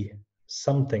just be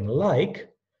something like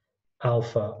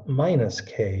alpha minus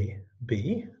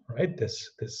KB, right? This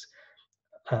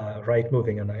right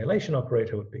moving annihilation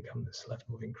operator would become this left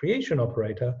moving creation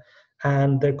operator,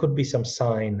 and there could be some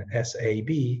sign SAB.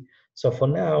 So for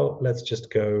now, let's just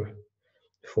go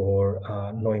for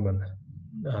Neumann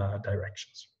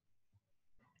directions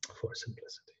for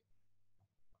simplicity.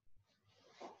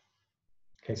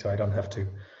 Okay, so I don't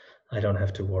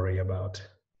have to worry about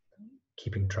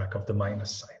keeping track of the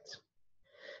minus signs.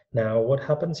 Now, what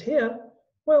happens here?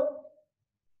 Well,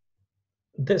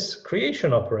 this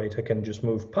creation operator can just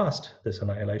move past this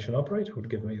annihilation operator, would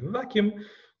give me a vacuum.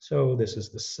 So this is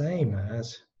the same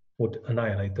as would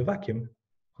annihilate the vacuum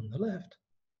on the left.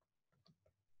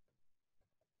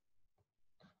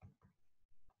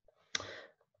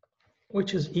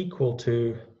 Which is equal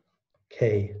to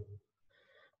k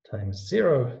times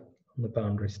 0 on the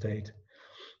boundary state,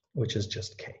 which is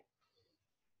just k.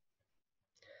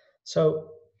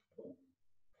 So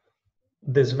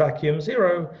this vacuum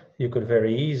 0, you could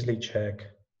very easily check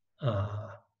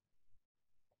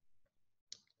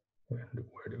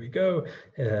where do we go?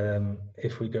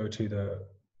 If we go to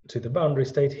the boundary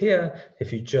state here,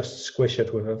 if you just squish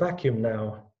it with a vacuum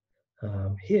now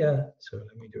here, so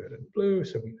let me do it in blue.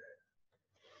 So we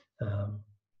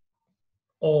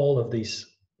all of this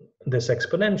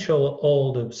exponential,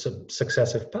 all the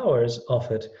successive powers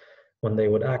of it, when they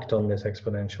would act on this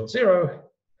exponential 0,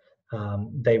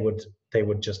 they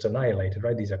would just annihilate it,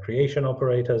 right? These are creation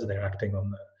operators. They're acting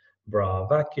on the bra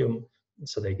vacuum,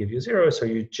 so they give you 0. So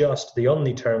you just, the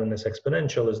only term in this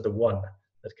exponential is the 1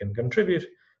 that can contribute,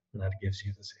 and that gives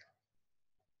you the 0.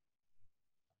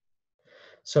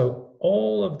 So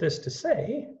all of this to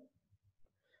say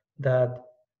that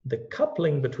the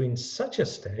coupling between such a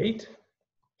state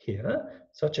here,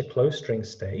 such a closed string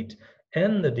state,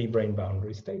 and the D-brane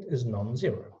boundary state is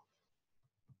non-zero.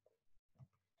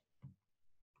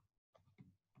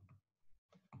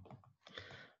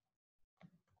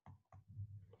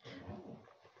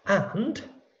 And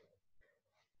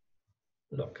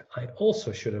look, I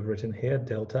also should have written here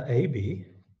delta AB,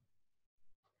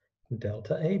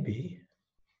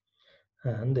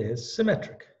 and is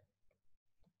symmetric.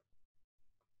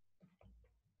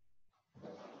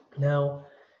 Now,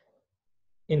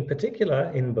 in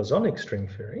particular, in bosonic string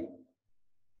theory,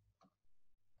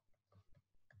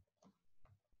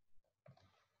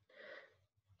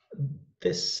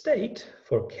 this state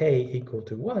for k equal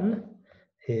to 1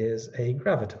 is a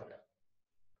graviton,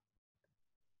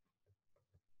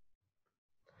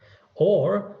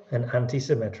 or an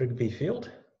antisymmetric B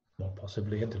field, more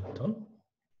possibly a dilaton.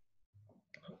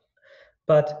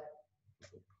 But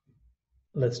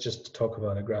let's just talk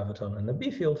about a graviton and a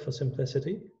B field for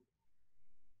simplicity.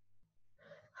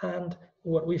 And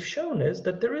what we've shown is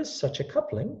that there is such a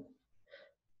coupling,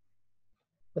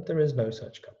 but there is no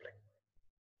such coupling,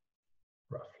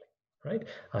 roughly, right?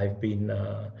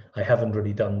 I haven't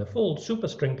really done the full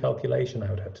superstring calculation. I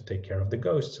would have to take care of the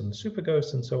ghosts and the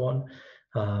superghosts and so on.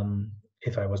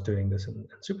 If I was doing this in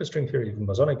superstring theory, even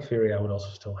bosonic theory, I would also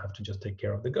still have to just take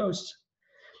care of the ghosts.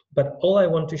 But all I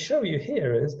want to show you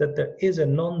here is that there is a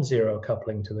non-zero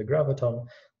coupling to the graviton,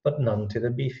 but none to the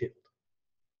B field.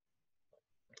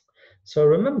 So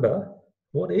remember,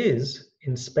 what is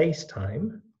in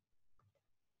space-time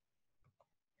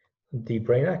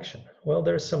D-brane action? Well,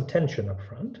 there's some tension up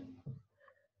front.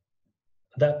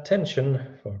 That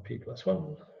tension for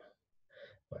P+1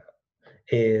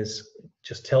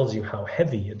 just tells you how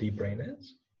heavy a D-brane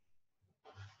is,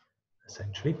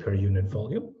 essentially per unit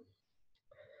volume.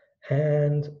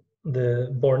 And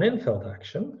the Born-Infeld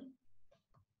action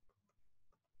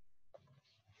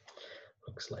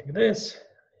looks like this: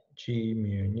 G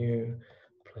mu nu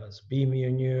plus B mu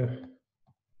nu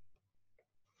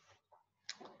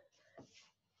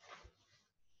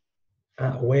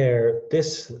where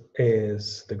this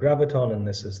is the graviton and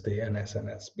this is the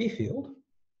NSNS B field.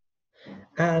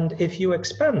 And if you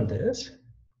expand this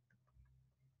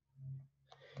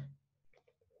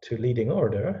to leading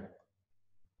order,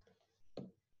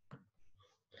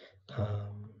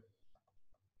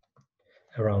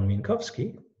 around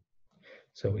Minkowski,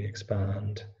 so we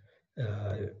expand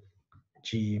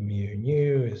G mu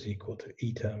nu is equal to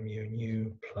eta mu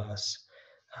nu plus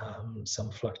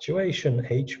some fluctuation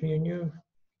H mu nu,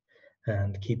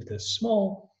 and keep this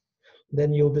small,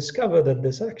 then you'll discover that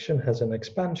this action has an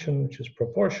expansion which is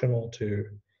proportional to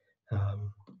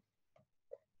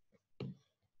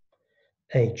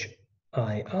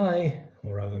HII,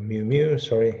 or rather mu mu,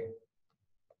 sorry,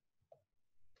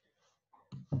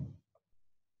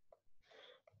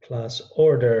 plus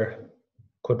order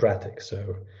quadratic,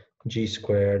 so G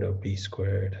squared or B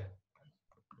squared,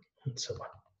 and so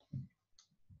on.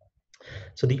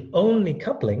 So the only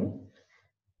coupling,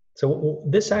 so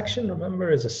this action,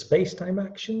 remember, is a space-time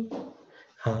action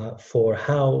for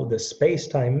how the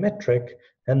space-time metric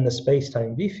and the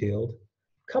space-time B field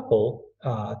couple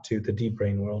to the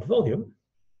D-brane world volume.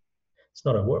 it's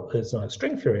not a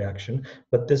string theory action,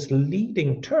 but this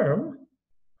leading term,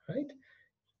 right?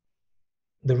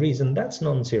 The reason that's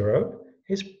non-zero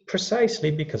is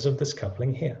precisely because of this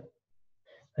coupling here.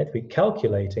 Right? We're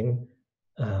calculating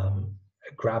a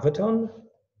graviton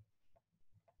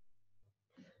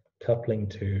coupling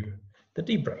to the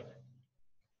D-brane.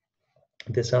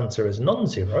 This answer is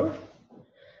non-zero,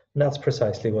 and that's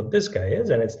precisely what this guy is,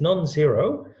 and it's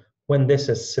non-zero when this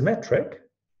is symmetric,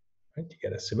 right? You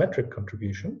get a symmetric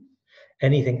contribution.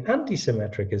 Anything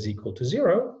anti-symmetric is equal to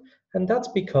zero, and that's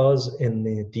because in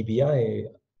the dBi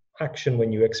action,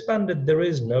 when you expand it, there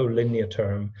is no linear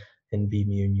term in B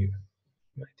mu nu.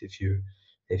 Right?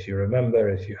 If you remember,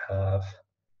 if you have,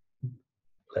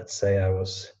 let's say I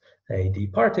was a D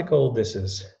particle, this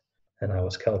is, and I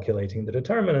was calculating the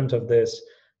determinant of this,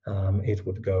 it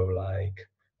would go like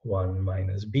 1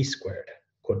 minus B squared,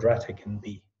 quadratic in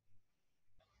B.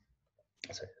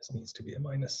 So this needs to be a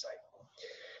minus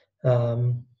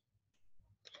sign.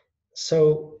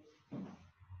 So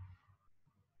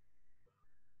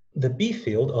the B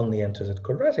field only enters at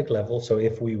quadratic level. So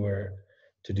if we were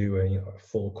to do a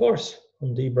full course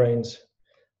on D-branes,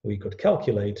 we could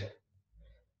calculate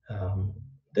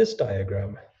this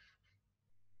diagram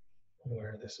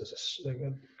where this is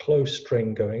a closed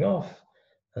string going off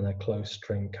and a closed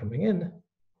string coming in.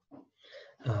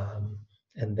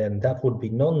 And then that would be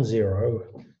non-zero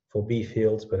for B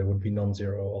fields, but it would be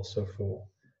non-zero also for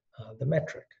the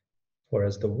metric.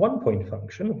 Whereas the one-point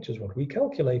function, which is what we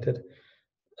calculated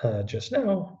just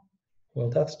now, well,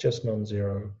 that's just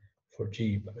non-zero for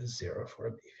G, but it's zero for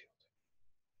a B field.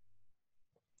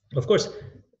 Of course,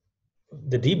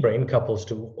 the D-brane couples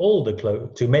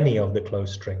to many of the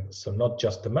closed strings, so not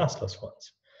just the massless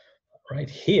ones. Right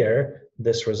here,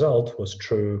 this result was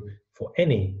true for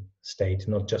any state,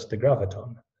 not just the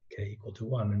graviton, k equal to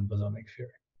 1 in bosonic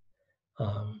theory.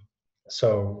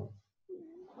 So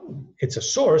it's a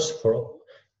source for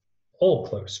all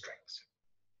closed strings.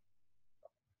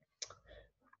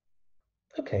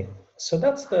 Okay, so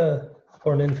that's the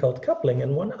Horn-Infeld coupling.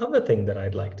 And one other thing that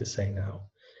I'd like to say now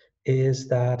is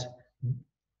that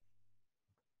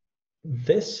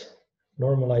this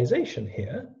normalization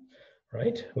here,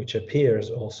 right, which appears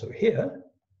also here,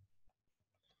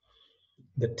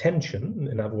 the tension,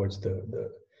 in other words,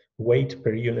 the weight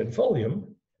per unit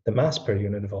volume, the mass per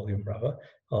unit volume, rather,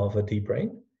 of a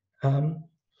D-brane,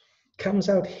 comes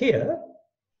out here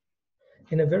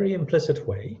in a very implicit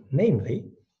way, namely,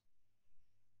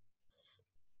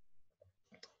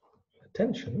 the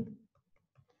tension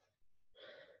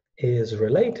is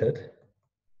related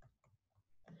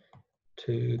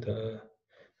to the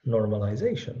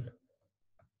normalization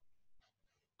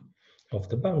of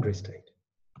the boundary state.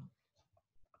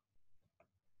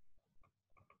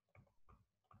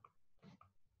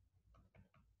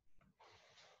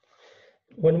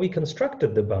 When we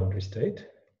constructed the boundary state,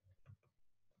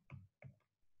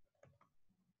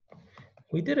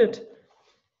 we did it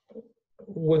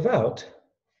without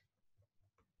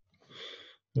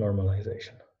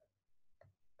normalization.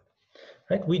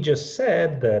 Right? We just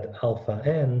said that alpha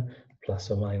n plus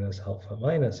or minus alpha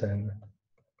minus n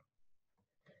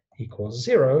equals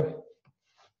 0.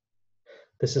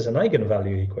 This is an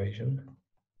eigenvalue equation.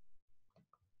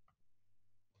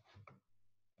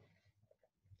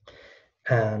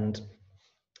 And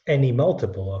any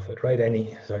multiple of it, right?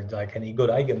 So like any good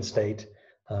eigenstate,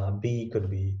 B could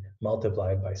be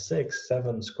multiplied by 6,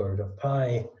 7, square root of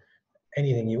pi,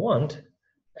 anything you want,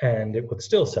 and it would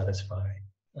still satisfy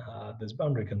this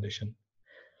boundary condition.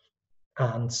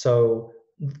 And so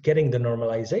getting the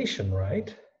normalization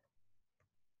right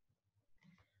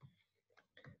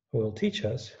will teach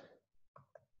us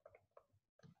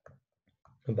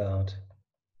about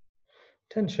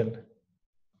tension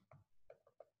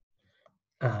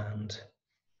and,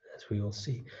 as we will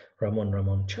see,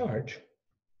 Ramon-Ramon charge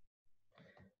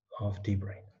of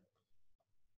D-brane.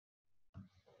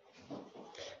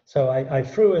 So I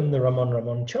threw in the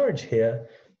Ramon-Ramon charge here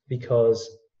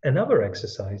because another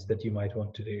exercise that you might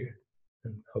want to do,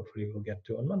 and hopefully we'll get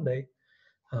to on Monday,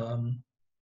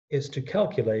 is to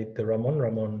calculate the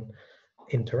Ramon-Ramon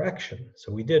interaction.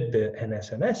 So we did the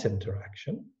NS-NS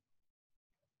interaction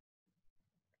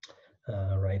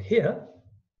right here,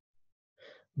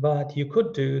 but you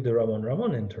could do the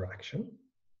Ramon-Ramon interaction.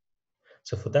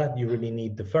 So for that, you really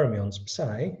need the fermions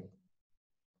psi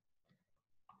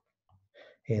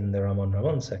in the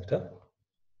Ramon-Ramon sector.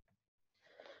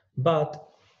 But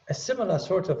a similar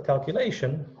sort of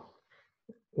calculation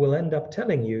will end up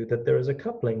telling you that there is a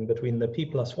coupling between the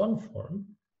P+1 form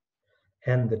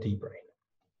and the D-brane.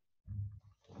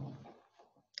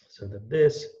 So that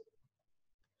this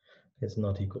is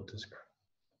not equal to 0.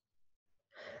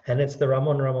 And it's the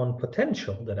Ramon-Ramon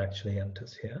potential that actually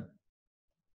enters here.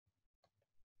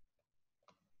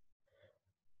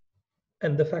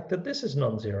 And the fact that this is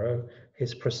non-zero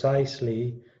is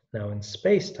precisely now in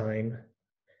space-time,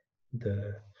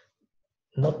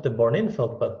 not the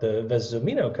Born-Infeld, but the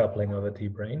Vezzumino coupling of a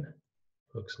D-brane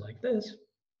looks like this,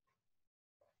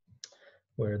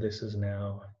 where this is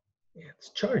now its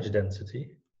charge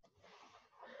density.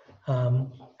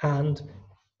 And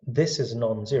this is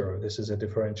non-zero. This is a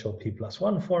differential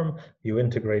p+1 form. You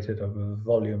integrate it over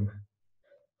volume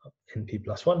in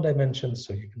p+1 dimensions,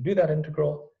 so you can do that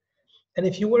integral. And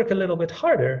if you work a little bit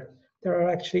harder, there are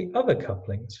actually other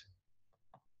couplings.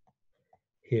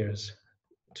 Here's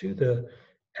to the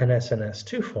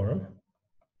NS-NS2 form.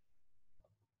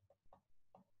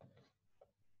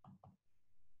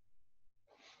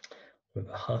 With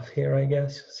a half here, I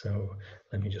guess. So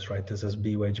let me just write this as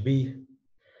B wedge B,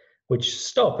 which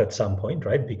stop at some point,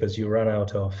 right? Because you run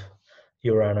out of,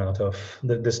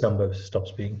 this number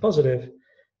stops being positive.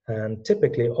 And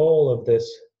typically all of this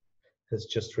is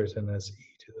just written as e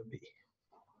to the b.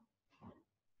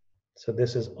 So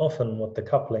this is often what the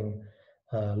coupling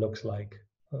looks like,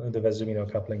 the Vezzumino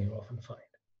coupling you often find.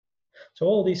 So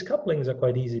all these couplings are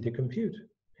quite easy to compute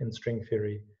in string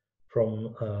theory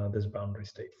from this boundary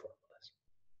state formulas.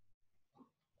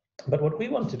 But what we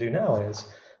want to do now is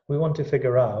we want to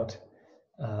figure out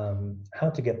how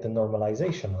to get the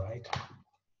normalization right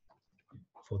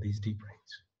for these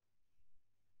D-branes.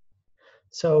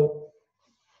 So,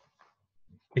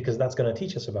 because that's going to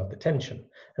teach us about the tension.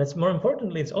 And it's more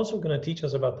importantly, it's also going to teach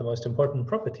us about the most important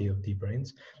property of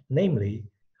D-branes, namely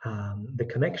the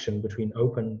connection between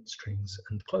open strings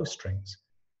and closed strings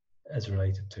as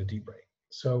related to D-brane.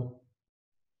 So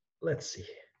let's see.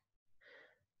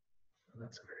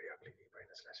 That's a very ugly D-brane,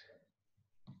 isn't it?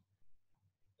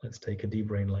 Let's take a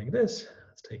D-brane like this.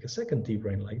 Let's take a second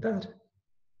D-brane like that.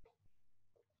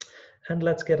 And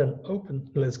let's get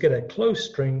a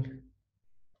closed string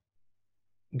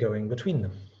going between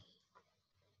them.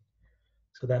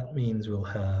 So that means we'll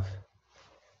have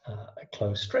a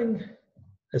closed string,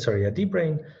 a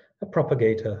D-brane, a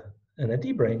propagator, and a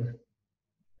D-brane.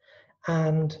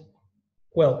 And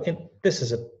well, this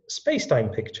is a space-time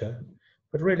picture,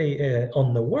 but really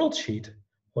on the world sheet,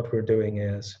 what we're doing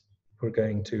is we're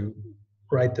going to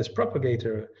write this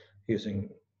propagator using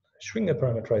Schwinger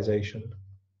parametrization.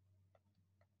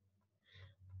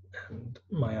 And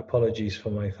my apologies for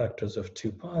my factors of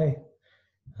 2 pi.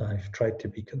 I've tried to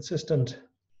be consistent.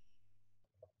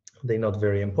 They're not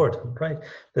very important, right?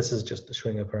 This is just the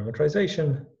Schwinger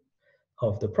parametrization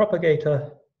of the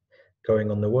propagator going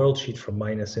on the world sheet from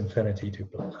 -infinity to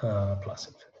plus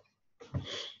infinity.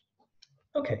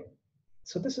 Okay,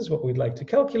 so this is what we'd like to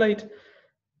calculate.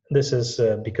 This is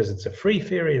because it's a free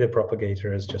theory, the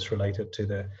propagator is just related to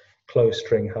the closed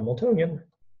string Hamiltonian.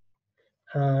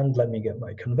 And let me get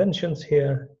my conventions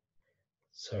here.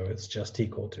 So it's just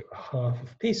equal to half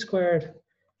of p squared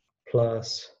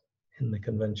plus, in the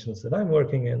conventions that I'm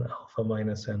working in, alpha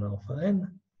minus n alpha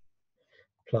n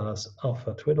plus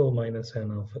alpha twiddle minus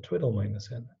n alpha twiddle minus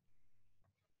n.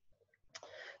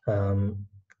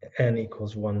 N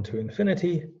equals 1 to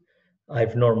infinity.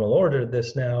 I've normal ordered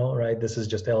this now, right? This is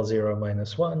just L0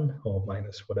 minus 1 or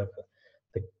minus whatever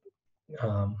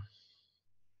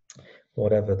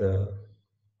the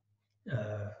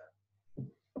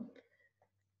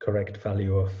correct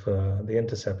value of the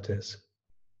intercept is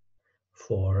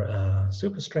for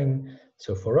superstring.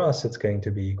 So for us, it's going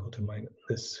to be equal to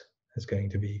this is going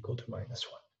to be equal to -1.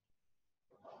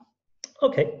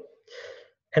 Okay,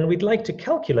 and we'd like to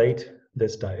calculate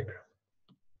this diagram.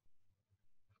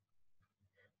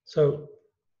 So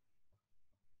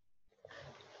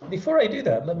before I do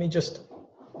that, let me just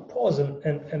pause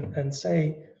and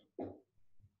say,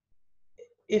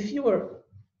 if you were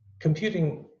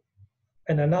computing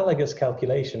an analogous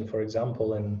calculation, for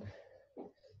example, in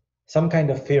some kind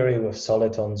of theory with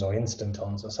solitons or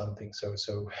instantons or something,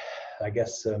 so I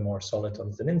guess more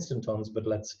solitons than instantons, but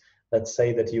let's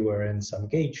say that you were in some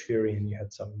gauge theory and you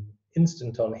had some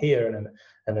instanton here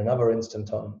and another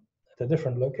instanton at a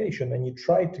different location, and you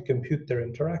tried to compute their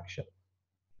interaction,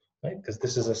 right? Because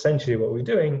this is essentially what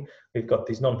we're doing. We've got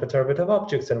these non-perturbative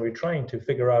objects and we're trying to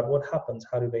figure out what happens,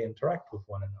 how do they interact with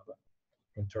one another?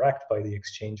 Interact by the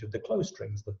exchange of the closed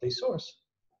strings that they source.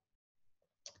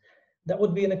 That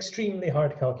would be an extremely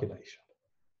hard calculation.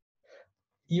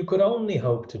 You could only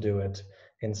hope to do it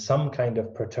in some kind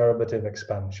of perturbative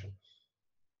expansion.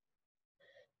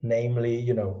 Namely,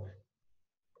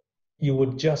 you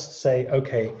would just say,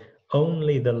 okay,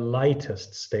 only the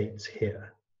lightest states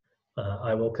here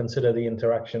I will consider the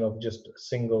interaction of just a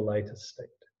single lattice state.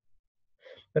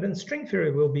 But in string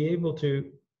theory, we'll be able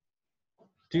to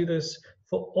do this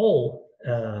for all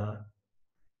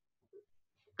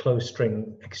closed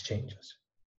string exchanges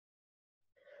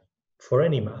for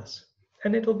any mass,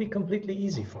 and it'll be completely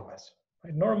easy for us.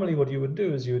 Right? Normally what you would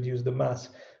do is you would use the mass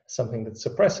as something that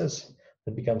suppresses,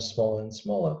 that becomes smaller and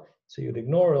smaller, so you'd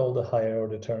ignore all the higher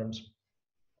order terms.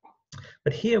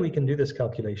 But here we can do this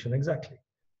calculation exactly.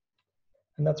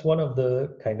 And that's one of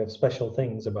the kind of special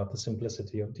things about the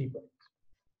simplicity of D-branes.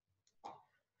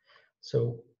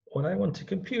 So what I want to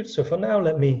compute, so for now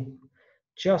let me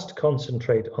just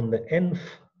concentrate on the nth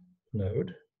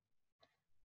node.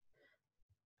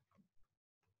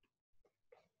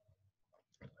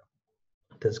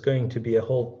 There's going to be a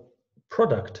whole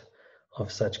product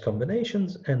of such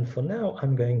combinations, and for now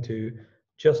I'm going to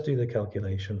just do the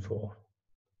calculation for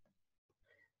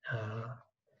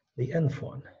the nth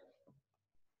one.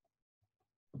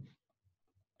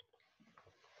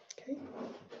 Okay.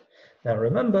 Now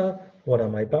remember, what are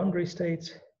my boundary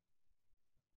states?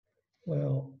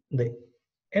 Well, the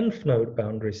nth node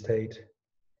boundary state,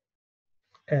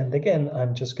 and again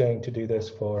I'm just going to do this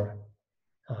for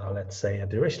let's say a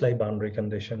Dirichlet boundary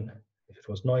condition. If it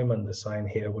was Neumann, the sign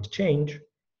here would change,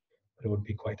 but it would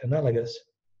be quite analogous.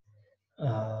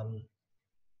 Alpha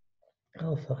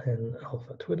n,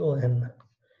 alpha twiddle n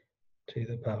to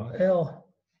the power L.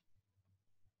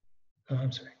 Oh,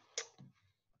 I'm sorry.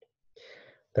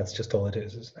 That's just all it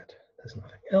is, isn't it? There's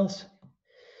nothing else.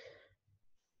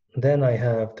 Then I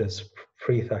have this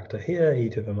prefactor here, e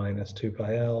to the minus 2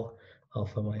 pi L,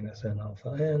 alpha minus n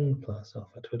alpha n plus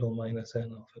alpha twiddle minus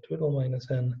n alpha twiddle minus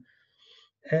n,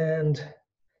 and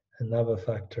another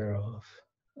factor of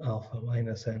alpha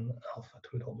minus n alpha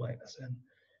twiddle minus n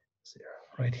 0.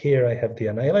 Right here I have the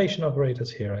annihilation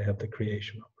operators, here I have the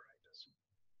creation operators.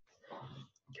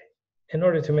 Okay. In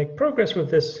order to make progress with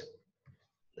this,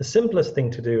 the simplest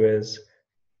thing to do is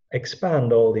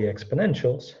expand all the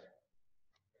exponentials.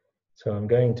 So I'm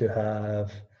going to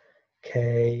have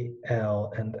k,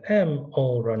 l, and m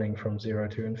all running from 0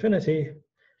 to infinity.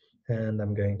 And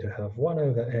I'm going to have 1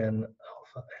 over n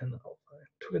alpha n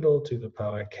twiddle to the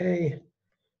power k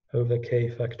over k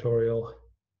factorial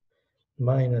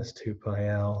minus 2 pi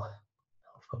l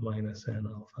alpha minus n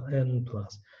alpha n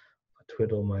plus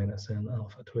twiddle minus n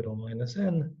alpha twiddle minus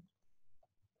n.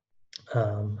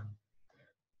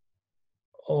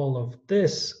 All of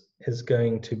this is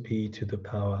going to be to the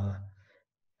power,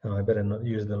 now I better not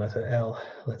use the letter L,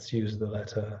 let's use the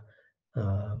letter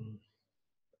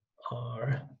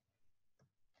R.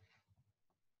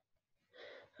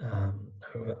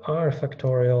 Over R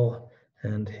factorial,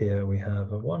 and here we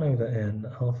have a 1 over n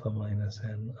alpha minus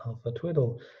n alpha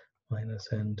twiddle minus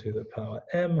n to the power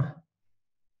m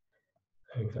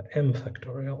over m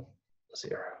factorial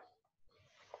 0.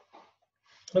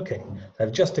 Okay,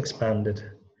 I've just expanded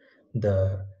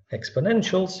the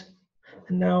exponentials,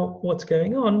 and now what's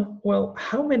going on? Well,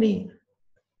 how many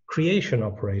creation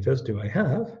operators do I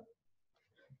have?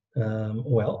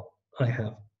 Well, I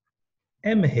have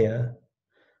m here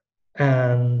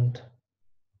and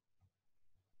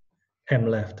m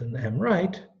left and m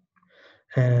right,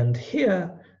 and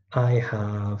here I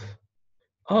have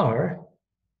r.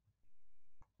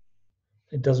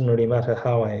 It doesn't really matter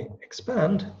how I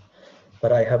expand,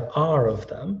 but I have r of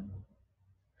them,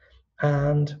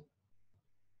 and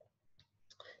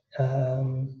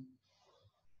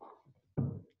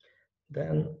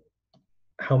then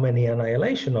how many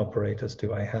annihilation operators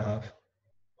do I have?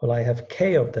 Well, I have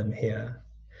k of them here,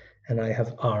 and I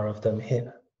have r of them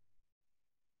here.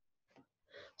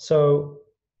 So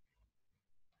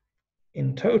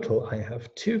in total, I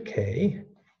have 2k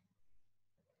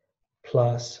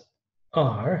plus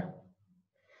r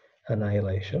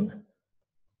annihilation,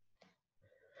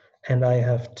 and I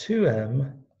have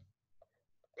 2m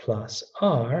plus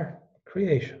r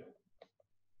creation,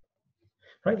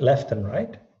 right? Left and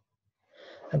right.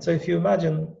 And so if you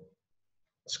imagine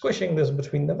squishing this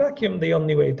between the vacuum, the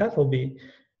only way that will be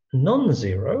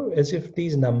non-zero is if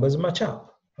these numbers match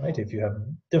up, right? If you have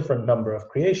different number of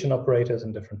creation operators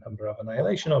and different number of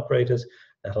annihilation operators,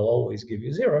 that'll always give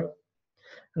you 0.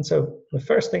 And so the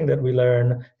first thing that we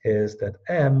learn is that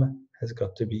m has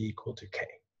got to be equal to k,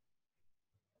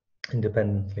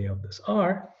 independently of this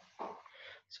r.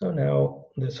 So now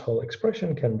this whole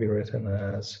expression can be written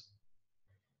as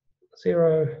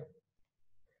 0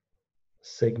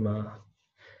 sigma.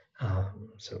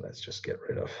 So let's just get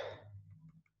rid of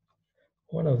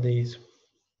one of these,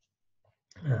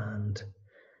 and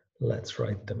let's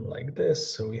write them like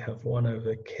this. So we have 1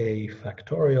 over k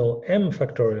factorial. M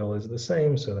factorial is the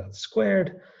same, so that's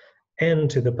squared. n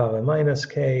to the power minus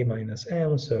k minus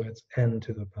m, so it's n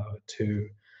to the power 2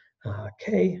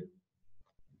 k.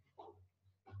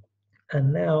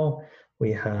 And now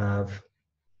we have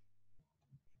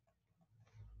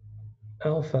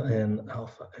alpha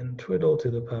n twiddle to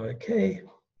the power k.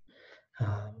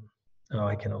 Now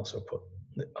I can also put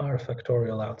the r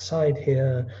factorial outside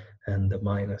here and the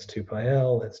minus 2 pi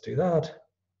l. Let's do that.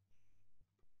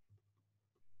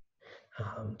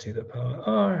 To the power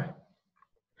r.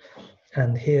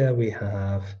 And here we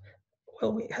have,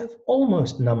 well, we have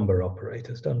almost number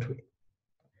operators, don't we?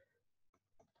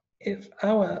 If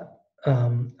our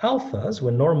alphas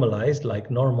were normalized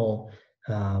like normal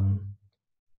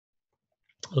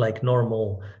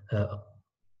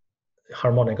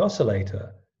harmonic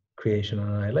oscillator creation and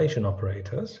annihilation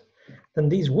operators, then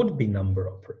these would be number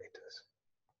operators.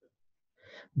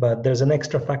 But there's an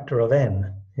extra factor of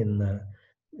n in the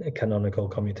canonical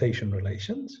commutation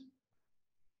relations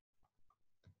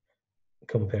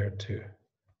compared to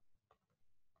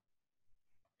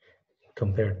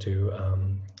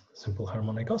simple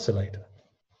harmonic oscillator.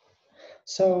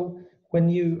 So when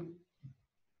you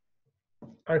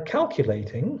are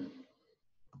calculating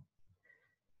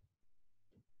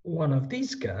one of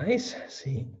these guys,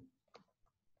 see,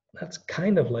 that's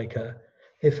kind of like a,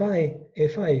 if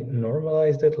I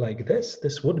normalized it like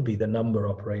this would be the number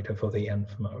operator for the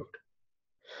nth mode.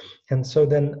 And so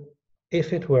then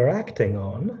if it were acting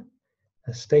on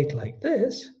a state like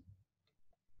this,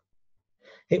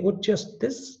 it would just,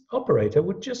 this operator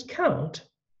would just count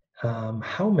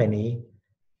how many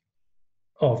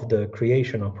of the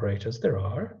creation operators there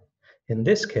are. In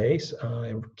this case,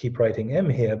 I keep writing m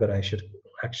here, but I should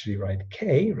actually write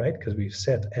k, right? Because we've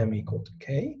set m equal to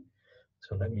k.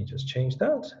 So let me just change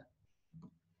that.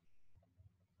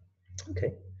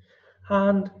 Okay.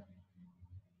 And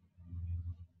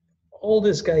all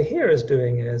this guy here is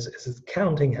doing is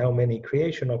counting how many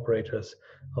creation operators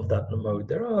of that mode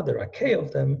there are. There are k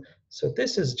of them. So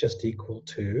this is just equal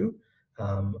to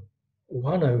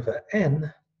 1 over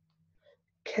n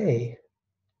k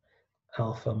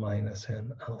alpha minus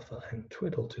n alpha n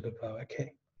twiddle to the power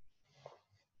k.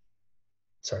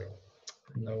 Sorry,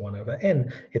 no 1 over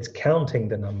n. It's counting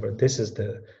the number. This is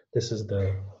the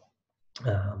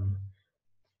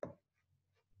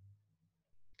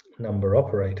number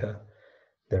operator.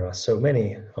 There are so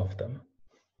many of them.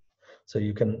 So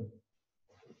you can,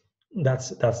 that's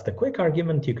the quick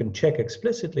argument. You can check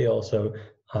explicitly also.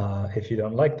 If you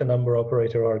don't like the number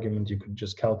operator argument, you could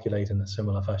just calculate in a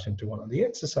similar fashion to one of the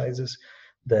exercises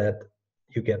that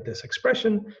you get this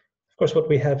expression. Of course, what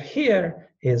we have here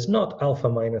is not alpha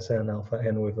minus n alpha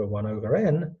n with a 1 over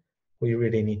n. We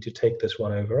really need to take this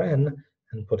 1 over n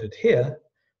and put it here.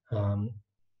 And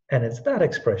it's that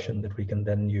expression that we can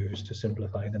then use to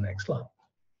simplify the next line.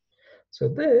 So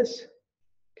this,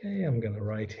 okay, I'm going to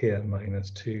write here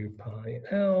minus 2 pi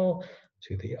l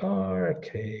to the r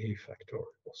k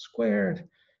factorial squared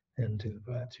and to the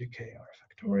power 2k r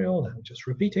factorial. I'm just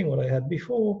repeating what I had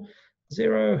before.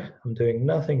 0, I'm doing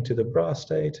nothing to the bra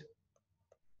state.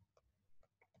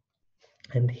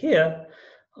 And here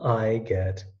I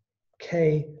get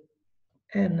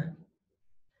kn.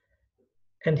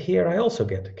 And here I also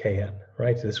get kn,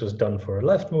 right? This was done for a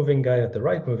left moving guy. At the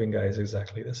right moving guy is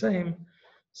exactly the same.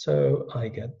 So I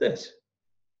get this.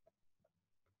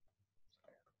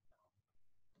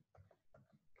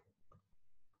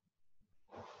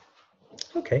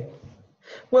 Okay,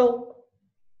 well,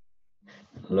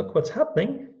 look what's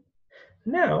happening.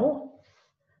 Now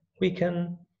we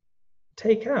can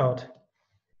take out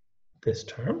this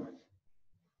term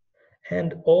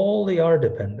and all the r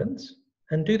dependents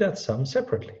and do that sum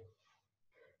separately.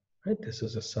 Right? This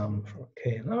is a sum for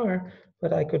k and r,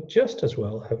 but I could just as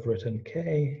well have written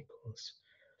k equals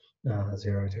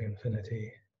 0 to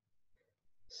infinity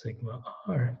sigma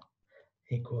r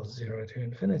equals 0 to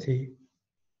infinity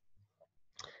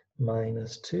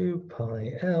minus 2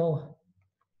 pi l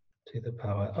to the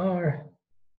power r.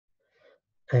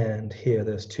 And here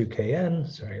there's 2kn.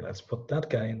 Sorry, let's put that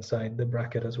guy inside the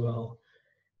bracket as well.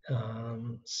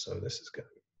 So this is going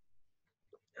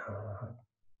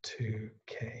to be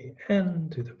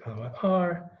 2kn to the power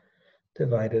r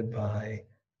divided by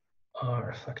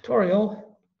r factorial.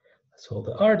 That's all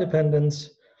the r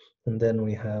dependence. And then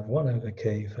we have 1 over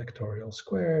k factorial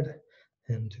squared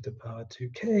n to the power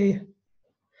 2k.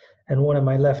 And what am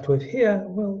I left with here?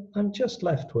 Well, I'm just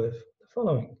left with the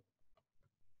following.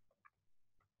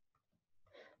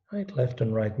 Right, left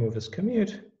and right movers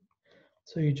commute.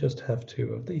 So you just have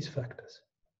 2 of these factors.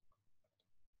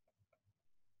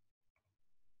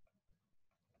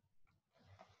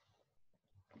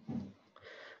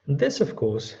 And this, of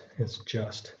course, is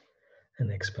just an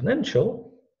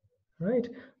exponential, right,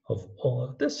 of all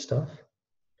of this stuff.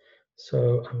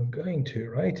 So I'm going to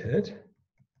write it,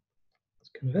 it's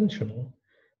conventional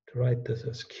to write this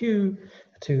as q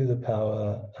to the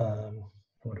power,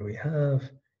 what do we have,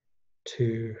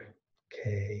 2kn,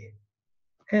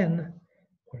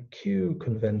 where q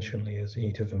conventionally is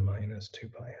e to the minus 2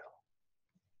 pi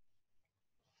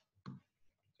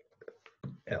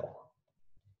l.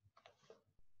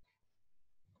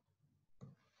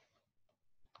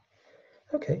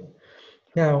 Okay,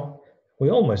 now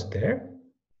we're almost there.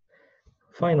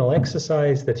 Final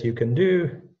exercise that you can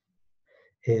do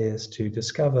is to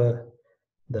discover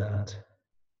that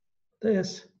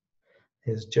this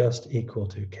is just equal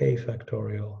to k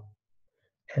factorial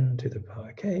n to the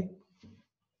power k.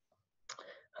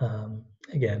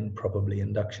 Again, probably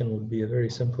induction would be a very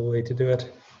simple way to do it.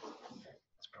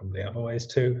 There's probably other ways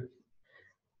too.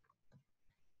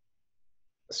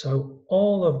 So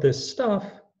all of this stuff,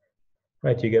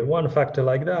 right, you get one factor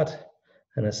like that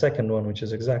and a second one which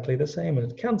is exactly the same,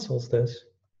 and it cancels this.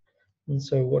 And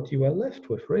so what you are left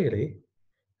with really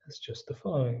is just the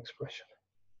following expression.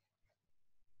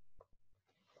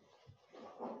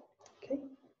 Okay.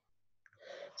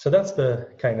 So that's the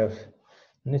kind of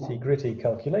nitty-gritty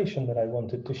calculation that I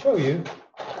wanted to show you.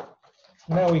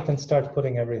 Now we can start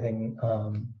putting everything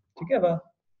together.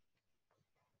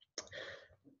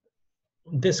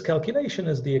 This calculation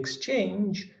is the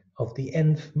exchange of the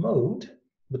nth mode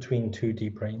between two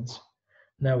D-branes.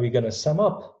 Now we're going to sum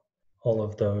up all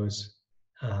of those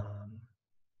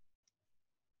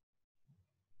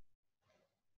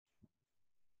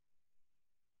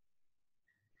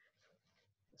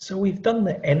so we've done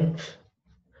the nth,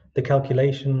 the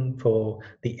calculation for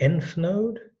the nth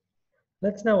node.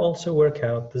 Let's now also work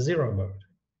out the zero mode,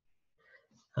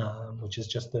 which is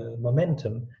just the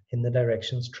momentum in the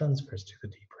directions transverse to the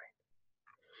D-brane.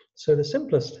 So the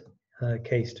simplest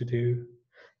case to do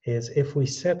is if we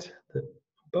set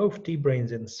both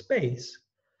D-branes in space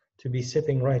to be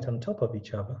sitting right on top of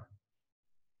each other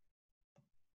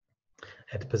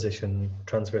at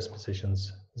transverse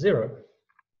positions 0.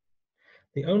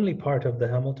 The only part of the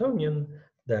Hamiltonian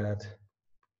that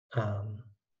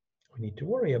we need to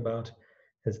worry about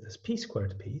is this p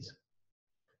squared piece.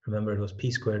 Remember, it was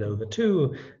p squared over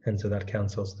 2, and so that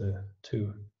cancels the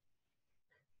 2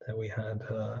 that we had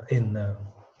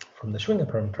from the Schwinger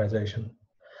parameterization.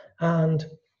 And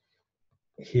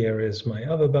here is my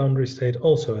other boundary state,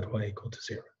 also at y equal to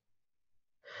 0.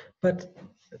 But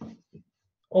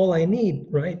all I need,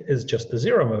 right, is just the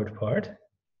zero mode part,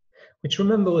 which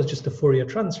remember was just a Fourier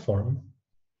transform.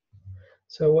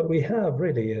 So what we have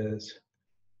really is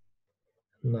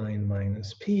 9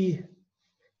 minus p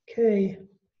k,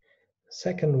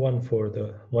 second one for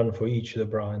each the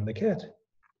bra and the ket.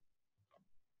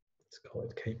 Let's call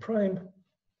it k prime.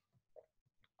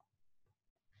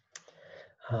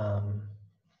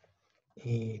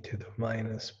 E to the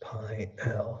minus pi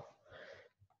l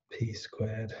p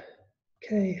squared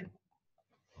k.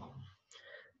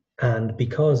 And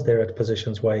because they're at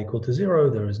positions y equal to 0,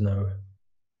 there is no,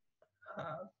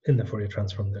 in the Fourier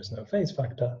transform, there's no phase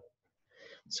factor.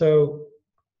 So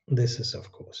this is,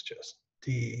 of course, just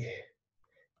dk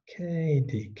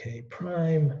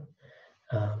prime,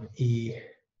 e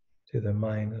to the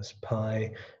minus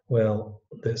pi. Well,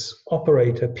 this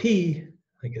operator p,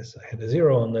 I guess I had a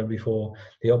 0 on there before,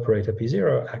 the operator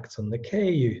p0 acts on the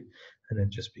k, and it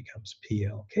just becomes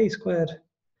pl k squared.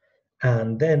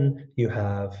 And then you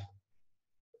have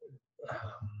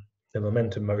the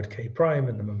momentum mode k prime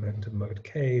and the momentum mode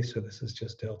k, so this is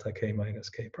just delta k minus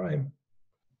k prime.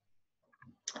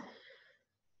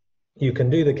 You can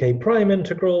do the k prime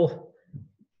integral,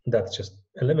 that's just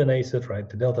eliminated, right?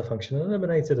 The delta function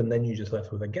eliminated, and then you just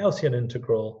left with a Gaussian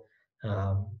integral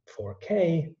for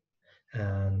k,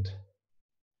 and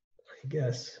I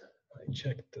guess I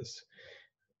checked this,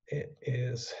 it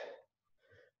is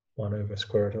 1 over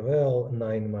square root of L,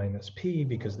 9 minus p,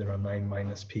 because there are 9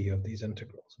 minus p of these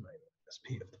integrals, 9 minus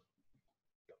p of them,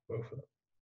 both of them.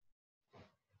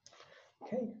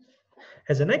 Okay.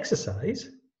 As an exercise,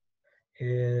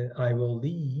 I will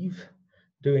leave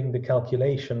doing the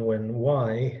calculation when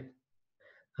y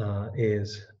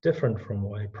is different from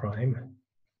y prime,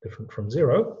 different from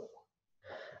 0.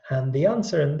 And the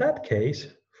answer in that case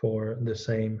for the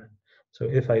same, so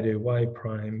if I do y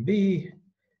prime b,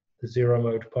 the 0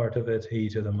 mode part of it, e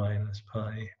to the minus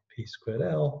pi p squared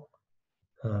l,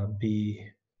 b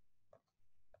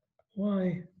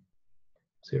y,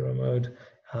 0 mode,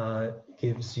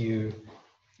 gives you,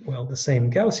 well, the same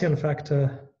Gaussian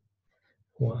factor.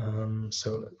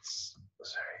 So let's,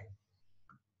 sorry.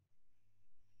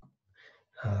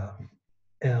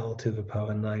 L to the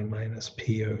power 9 minus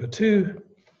P over 2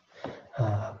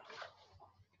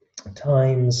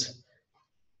 times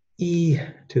E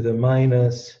to the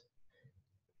minus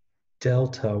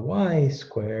delta Y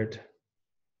squared.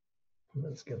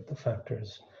 Let's get the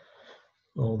factors,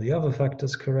 all the other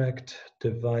factors correct,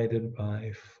 divided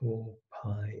by 4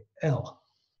 pi L.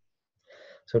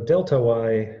 So delta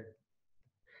Y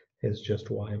is just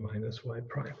Y minus Y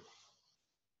prime.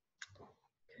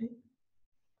 Okay,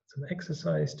 it's an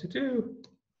exercise to do.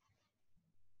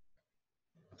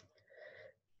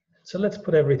 So let's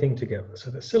put everything together. So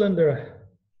the cylinder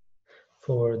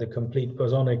for the complete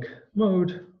bosonic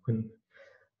mode, when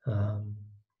our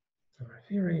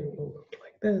theory will look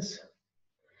like this.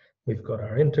 We've got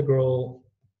our integral,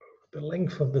 the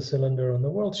length of the cylinder on the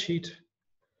world sheet.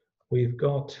 We've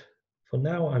got, for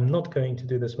now, I'm not going to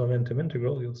do this momentum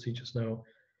integral. You'll see just now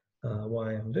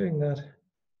why I'm doing that.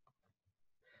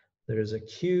 There is a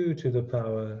Q to the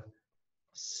power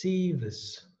C,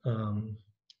 this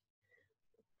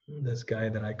guy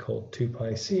that I called 2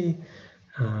 pi C,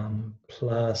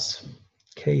 plus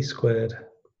K squared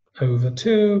over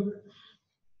 2.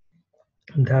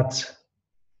 And that's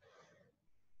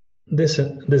this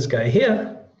guy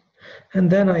here. And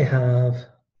then I have a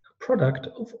product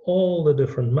of all the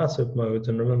different massive modes.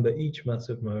 And remember, each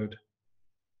massive mode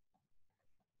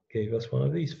gave us one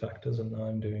of these factors, and now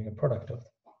I'm doing a product of them.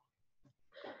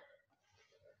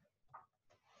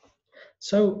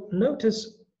 So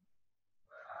notice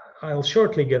I'll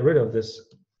shortly get rid of this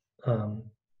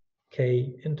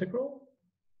K integral,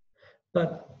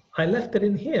 but I left it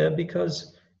in here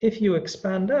because if you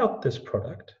expand out this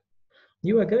product,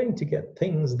 you are going to get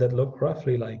things that look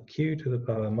roughly like Q to the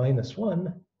power minus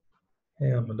 1.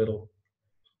 Yeah, I'm a little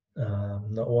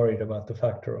not worried about the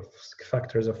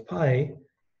factors of pi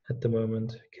at the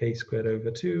moment. K squared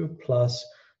over 2 plus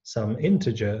some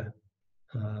integer,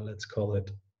 let's call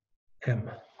it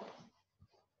m.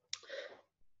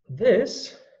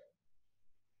 This,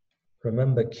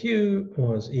 remember, Q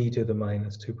was e to the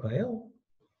minus 2 pi L.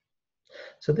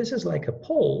 So this is like a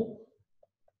pole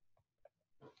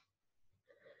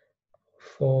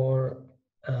for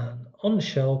an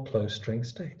on-shell closed string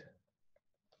state.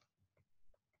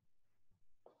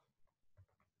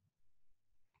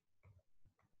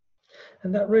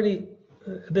 And that really,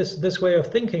 this way of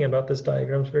thinking about this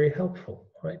diagram is very helpful,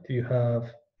 right? You have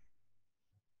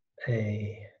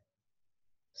a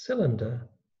cylinder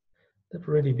that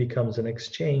really becomes an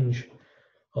exchange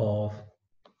of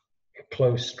a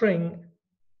closed string,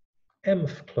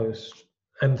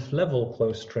 mth level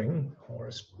closed string, or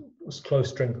as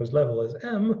closed string whose level is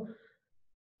m,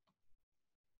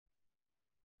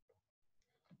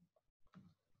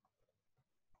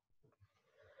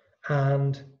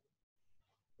 and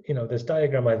you know, this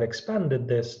diagram, I've expanded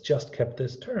this, just kept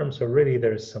this term, so really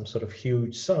there's some sort of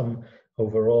huge sum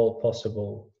over all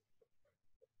possible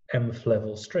mth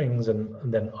level strings and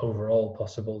then overall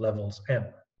possible levels m.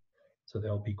 So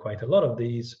there'll be quite a lot of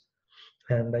these.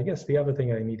 And I guess the other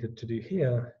thing I needed to do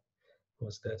here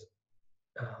was that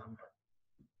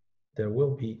there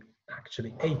will be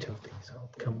actually 8 of these.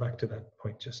 I'll come back to that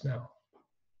point just now.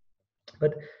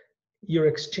 But you're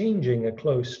exchanging a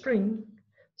closed string,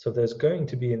 so there's going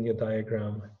to be in your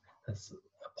diagram as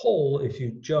a pole if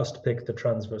you just pick the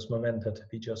transverse momenta to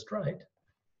be just right.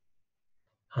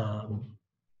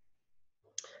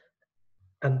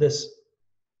 And this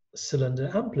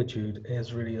cylinder amplitude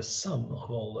is really a sum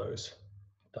of all those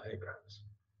diagrams.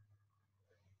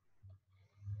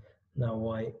 Now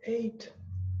why 8?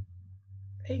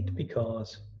 8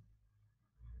 because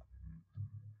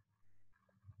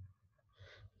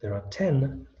there are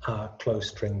 10 closed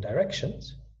string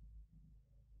directions.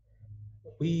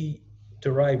 We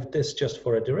derived this just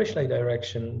for a Dirichlet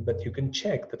direction, but you can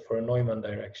check that for a Neumann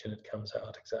direction it comes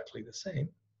out exactly the same.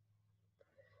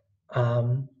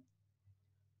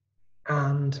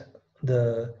 And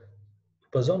the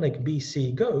bosonic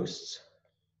BC ghosts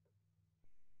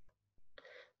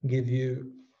give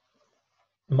you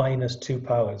 -2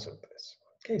 powers of this.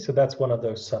 Okay, so that's one of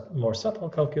those more subtle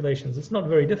calculations. It's not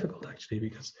very difficult actually,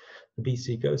 because the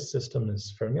BC ghost system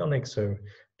is fermionic, so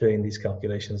doing these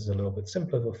calculations is a little bit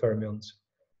simpler for fermions.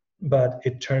 But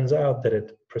it turns out that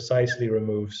it precisely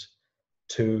removes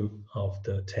 2 of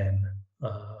the 10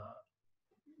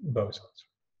 bosons,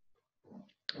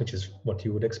 which is what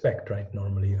you would expect, right?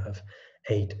 Normally you have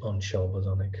 8 on-shell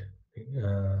bosonic.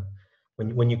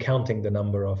 When you're counting the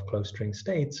number of closed string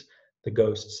states, the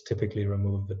ghosts typically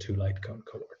remove the 2 light cone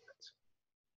coordinates.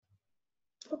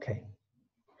 Okay,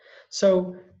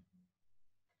 so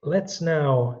let's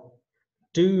now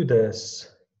do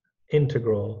this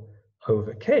integral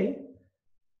over k.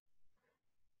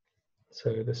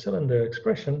 So the cylinder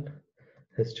expression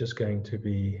is just going to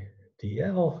be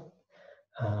dl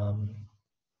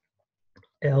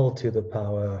L to the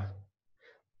power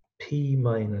p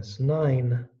minus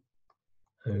 9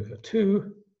 over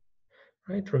 2,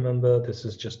 right? Remember, this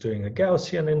is just doing a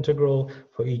Gaussian integral.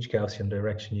 For each Gaussian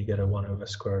direction, you get a 1 over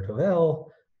square root of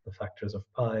L. The factors of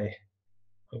pi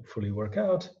hopefully work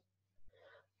out.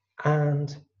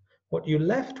 And what you're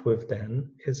left with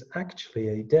then is actually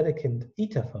a Dedekind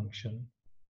eta function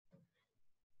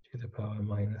to the power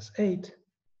minus 8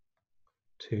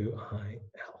 to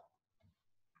IL.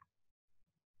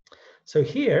 So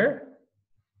here,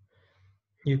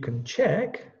 you can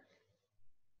check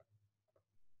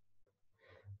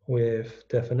with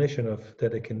definition of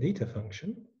Dedekind eta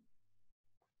function.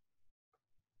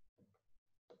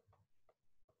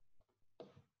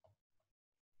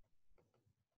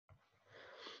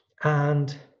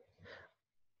 And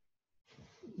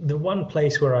the one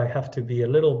place where I have to be a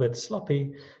little bit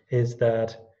sloppy is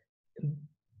that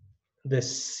the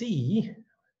C,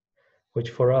 which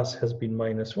for us has been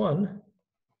minus 1,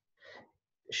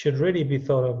 should really be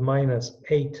thought of minus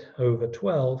 8 over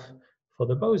 12 for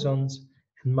the bosons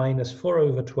and minus 4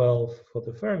 over 12 for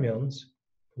the fermions,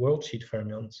 worldsheet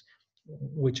fermions,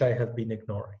 which I have been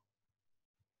ignoring.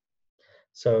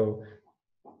 So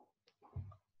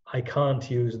I can't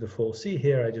use the full C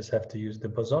here, I just have to use the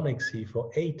bosonic C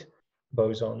for 8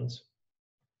 bosons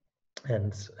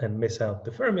and miss out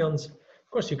the fermions. Of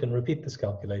course, you can repeat this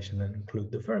calculation and include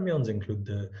the fermions, include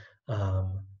the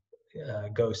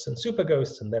ghosts and super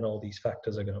ghosts, and then all these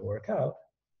factors are going to work out.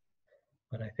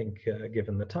 But I think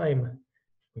given the time,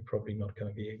 we're probably not going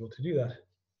to be able to do that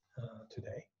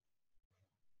today.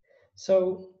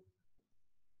 So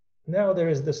now there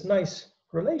is this nice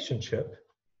relationship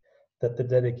that the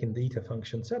Dedekind eta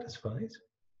function satisfies.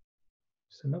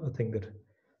 It's another thing that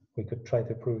we could try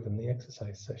to prove in the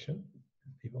exercise session,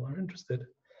 if people are interested.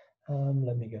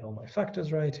 Let me get all my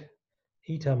factors right.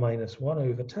 Eta minus 1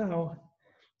 over tau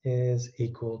is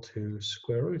equal to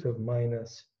square root of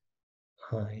minus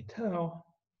I tau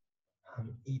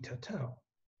eta tau.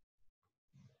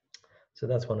 So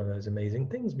that's one of those amazing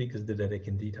things because the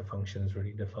Dedekind eta function is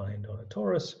really defined on a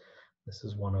torus. This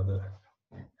is one of the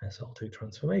SL2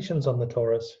 transformations on the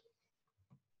torus.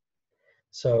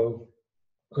 So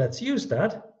let's use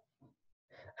that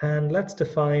and let's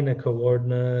define a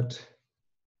coordinate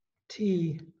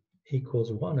t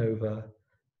equals 1 over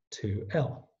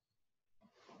 2L.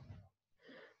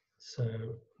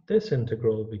 So this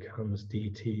integral becomes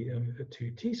dt over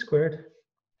 2t squared.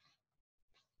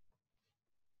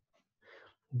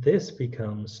 This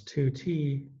becomes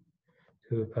 2t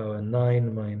to the power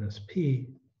 9 minus p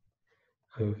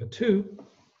over 2.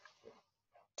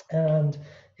 And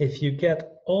if you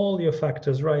get all your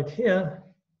factors right here,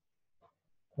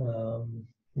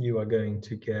 you are going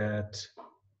to get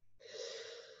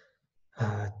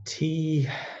t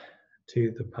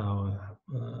to the power,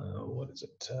 what is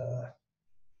it,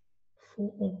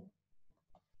 4.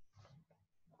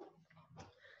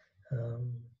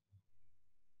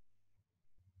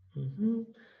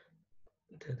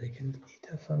 Dedekind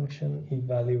eta function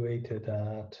evaluated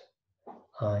at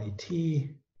it,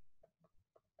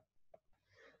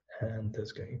 and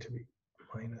there's going to be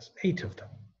minus 8 of them.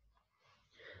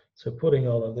 So putting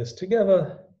all of this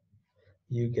together,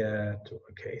 you get,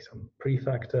 okay, some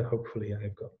prefactor. Hopefully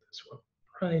I've got this one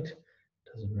right.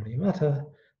 Doesn't really matter.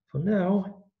 For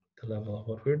now, the level of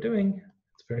what we're doing,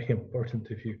 it's very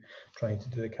important if you're trying to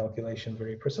do the calculation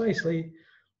very precisely.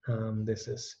 This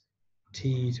is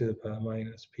t to the power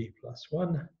minus p plus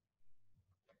 1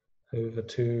 over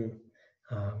 2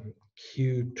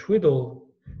 q twiddle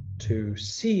to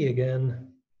c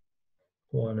again,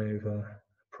 1 over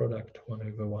product 1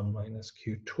 over 1 minus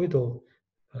q twiddle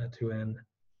to n,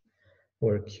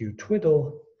 where q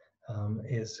twiddle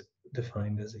is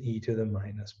defined as e to the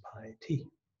minus pi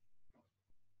t.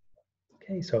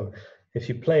 Okay, so if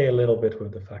you play a little bit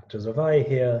with the factors of I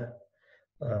here,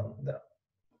 that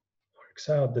works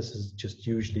out. This is just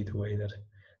usually the way that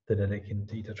the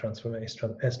Dedekind eta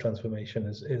transformation, S transformation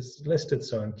is listed,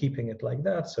 so I'm keeping it like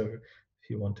that. So if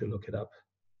you want to look it up,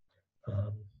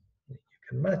 you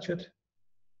can match it.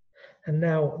 And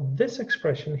now this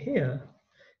expression here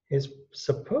is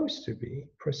supposed to be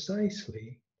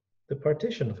precisely the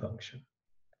partition function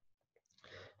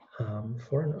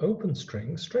for an open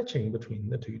string stretching between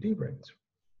the two D-branes.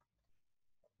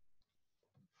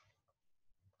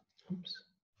 Oops.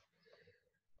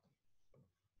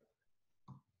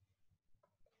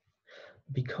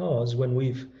 Because when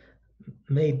we've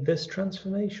made this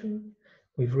transformation,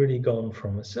 we've really gone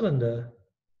from a cylinder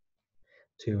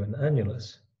to an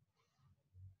annulus.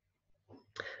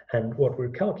 And what we're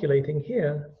calculating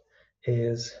here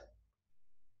is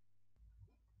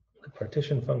the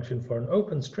partition function for an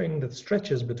open string that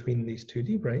stretches between these two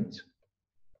D-branes.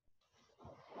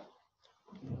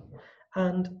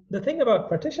 And the thing about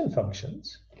partition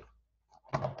functions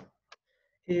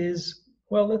is,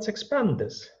 well, let's expand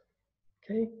this,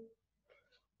 okay?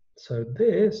 So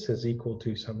this is equal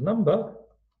to some number.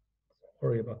 Don't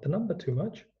worry about the number too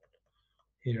much.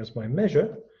 Here's my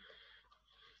measure.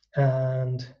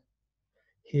 And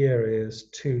here is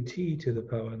 2t to the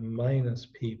power minus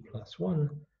p plus 1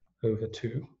 over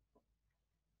 2.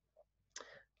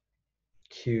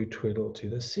 Q twiddle to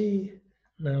the c.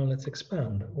 Now let's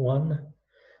expand. 1,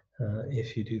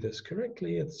 if you do this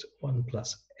correctly, it's 1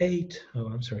 plus 8. Oh,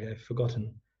 I'm sorry, I've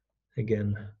forgotten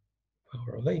again,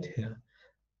 power of 8 here.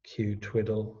 Q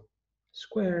twiddle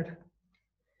squared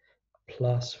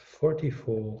plus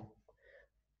 44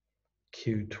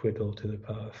 Q twiddle to the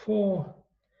power 4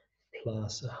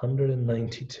 plus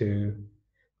 192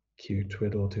 Q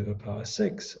twiddle to the power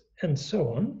 6, and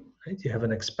so on. Right? You have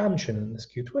an expansion in this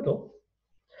Q twiddle.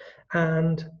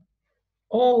 And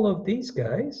all of these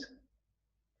guys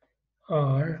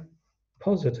are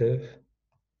positive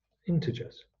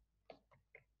integers.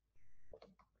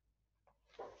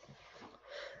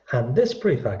 And this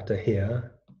prefactor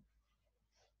here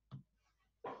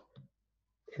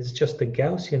is just the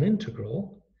Gaussian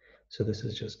integral. So this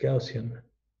is just Gaussian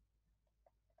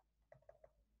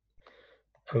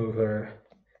over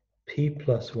p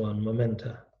plus 1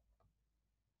 momenta.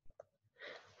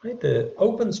 Right? The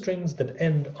open strings that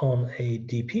end on a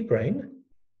dp brane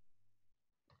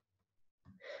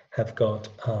have got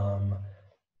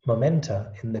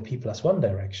momenta in the p plus 1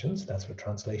 directions. That's where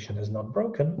translation is not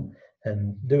broken.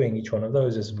 And doing each one of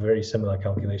those is a very similar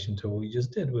calculation to what we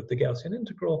just did with the Gaussian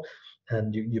integral,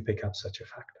 and you pick up such a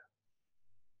factor.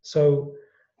 So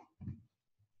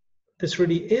this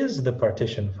really is the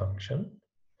partition function.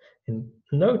 And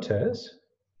notice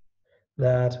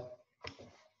that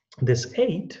this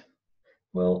 8,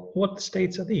 well, what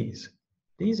states are these?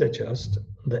 These are just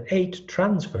the 8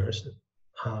 transverse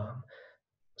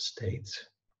states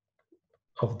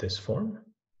of this form.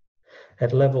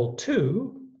 At level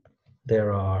 2,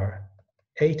 there are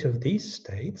 8 of these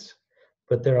states,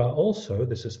 but there are also,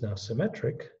 this is now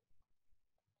symmetric,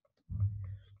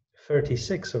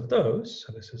 36 of those.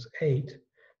 So this is 8.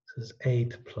 This is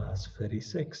 8 plus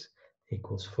 36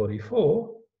 equals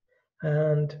 44.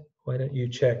 And why don't you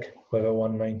check whether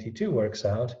 192 works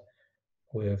out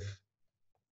with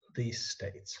these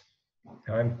states?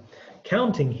 Now I'm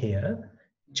counting here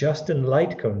just in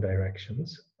light cone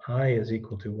directions. I is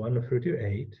equal to 1 through to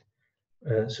 8.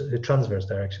 So the transverse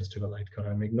directions to the light cone.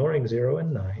 I'm ignoring 0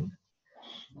 and 9.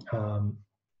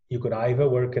 You could either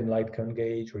work in light cone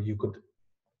gauge, or you could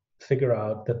figure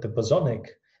out that the bosonic,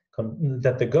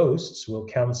 that the ghosts will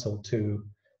cancel two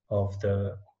of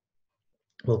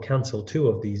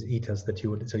these etas that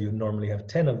you would, so you normally have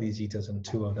 10 of these etas and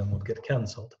 2 of them would get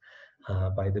cancelled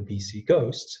by the BC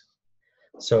ghosts.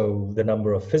 So the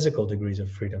number of physical degrees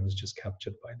of freedom is just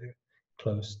captured by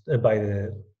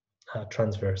the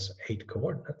transverse 8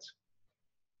 coordinates.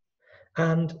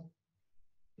 And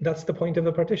that's the point of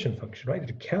the partition function, right?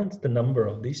 It counts the number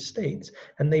of these states,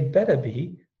 and they better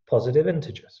be positive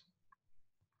integers.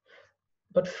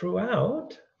 But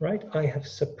throughout, right, I have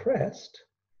suppressed,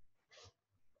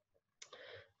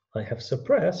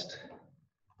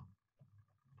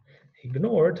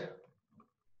 ignored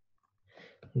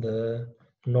the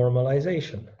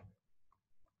normalization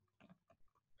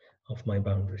of my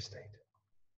boundary state.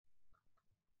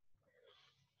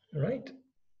 Right?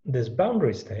 This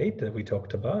boundary state that we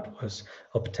talked about was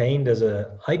obtained as an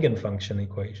eigenfunction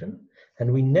equation,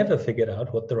 and we never figured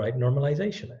out what the right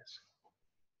normalization is.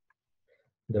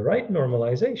 The right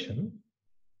normalization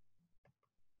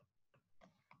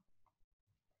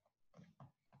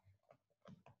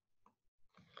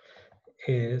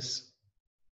is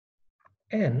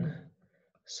n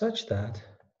such that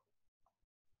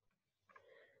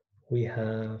we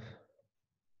have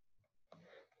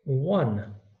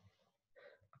one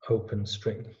open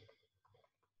string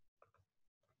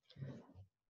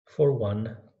for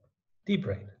one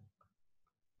D-brane.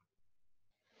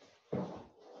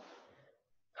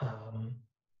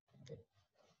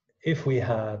 If we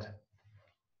had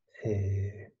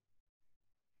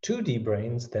two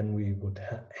D-branes, then we would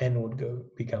have, n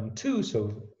would become 2,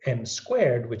 so n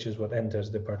squared, which is what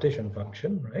enters the partition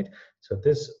function, right? So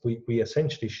this, we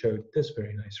essentially showed this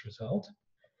very nice result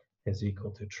is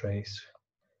equal to trace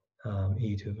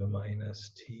e to the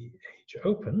minus th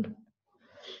open.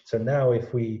 So now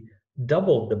if we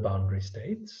doubled the boundary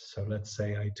states, so let's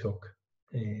say I took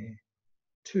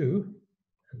 2,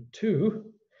 and 2,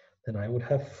 then I would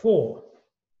have 4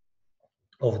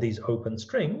 of these open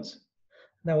strings.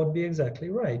 That would be exactly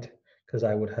right, because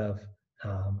I would have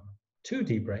 2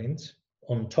 D-branes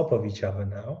on top of each other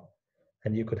now,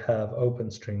 and you could have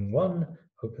open string 1,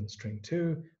 open string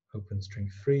 2, open string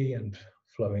 3, and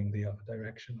flowing the other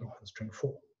direction, open string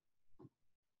 4.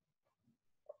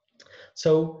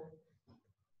 So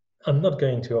I'm not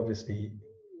going to obviously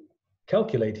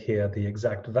calculate here the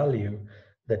exact value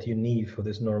that you need for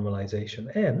this normalization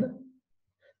n,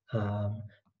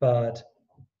 but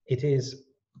it is,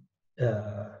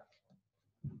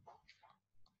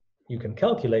 you can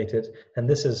calculate it, and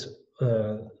this is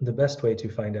the best way to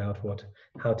find out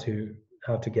how to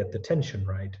get the tension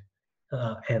right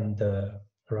and the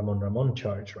Ramon-Ramon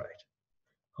charge right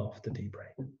of the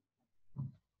D-brane.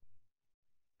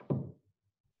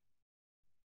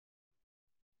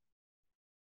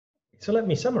 So let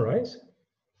me summarize.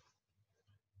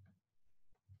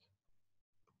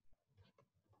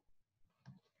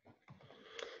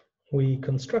 We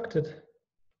constructed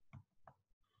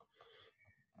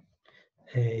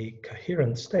a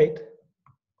coherent state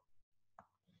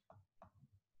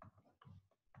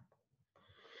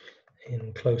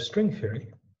in closed string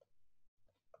theory.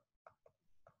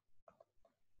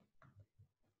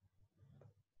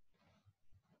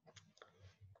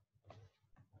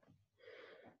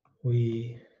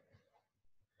 We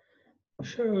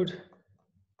showed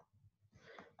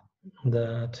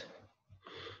that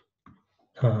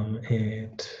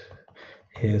it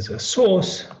is a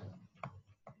source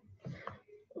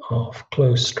of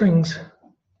closed strings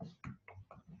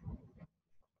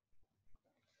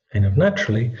kind of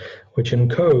naturally, which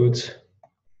encodes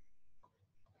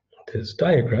this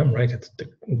diagram, right? It's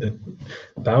the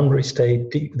boundary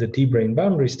state, the D-brane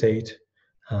boundary state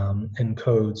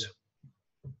encodes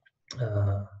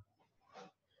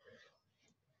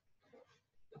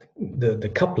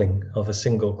the coupling of a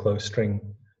single closed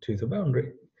string to the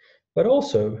boundary. But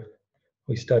also,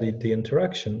 we studied the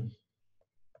interaction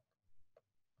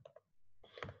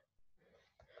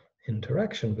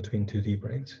between 2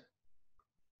 D-branes.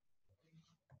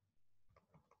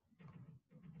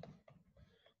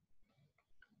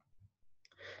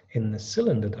 In the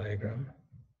cylinder diagram,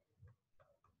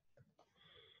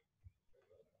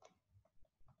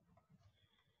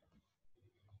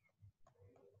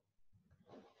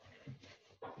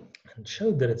 and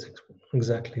showed that it's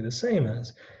exactly the same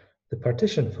as the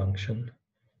partition function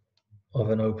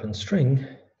of an open string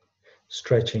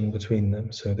stretching between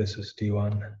them. So this is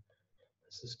D1,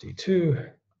 this is D2,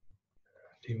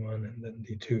 D1, and then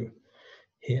D2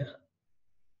 here.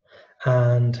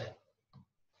 And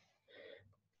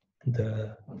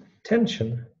the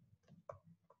tension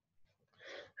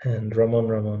and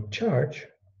Ramon-Ramon charge,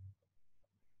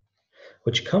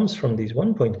 which comes from these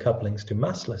one-point couplings to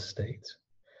massless states,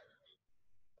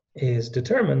 is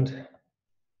determined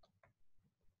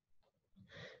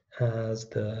as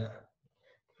the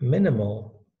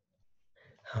minimal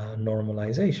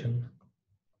normalization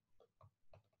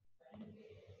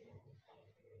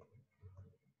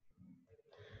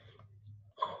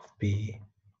of B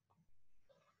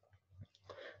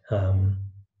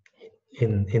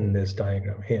in this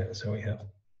diagram here. So we have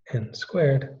n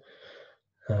squared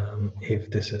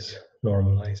if this is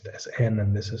normalized as n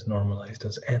and this is normalized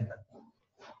as n.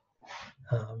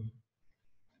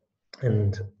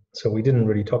 And so we didn't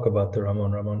really talk about the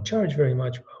Ramon-Ramon charge very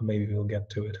much. Well, maybe we'll get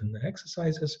to it in the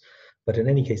exercises. But in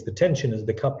any case, the tension is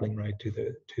the coupling, right, to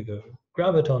the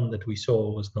graviton that we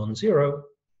saw was non-zero.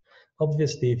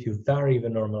 Obviously, if you vary the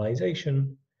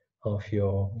normalization of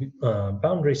your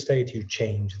boundary state, you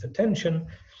change the tension.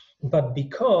 But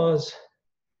because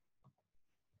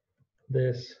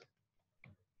this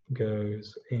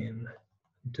goes in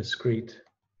discrete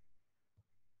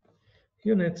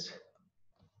units,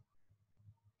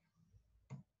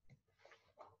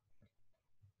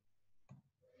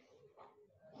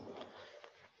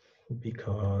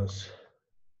 because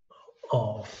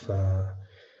of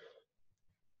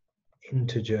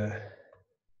integer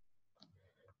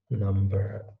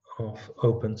number of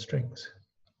open strings.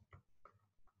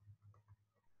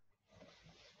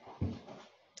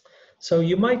 So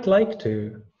you might like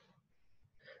to,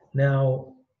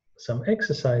 now some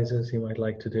exercises you might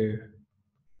like to do,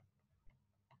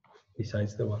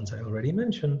 besides the ones I already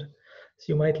mentioned. So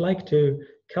you might like to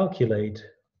calculate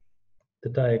the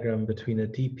diagram between a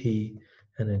dp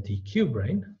and a dq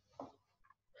brane,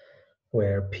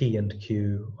 where p and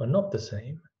q are not the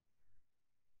same.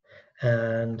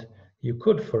 And you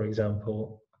could, for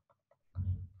example,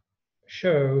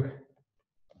 show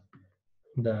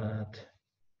that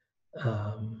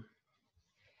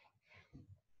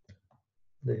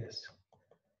this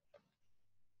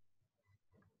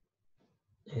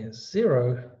is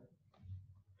 0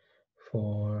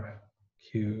 for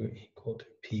q equal to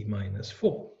p minus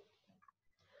 4.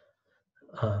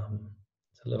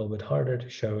 It's a little bit harder to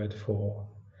show it for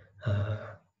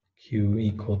q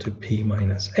equal to p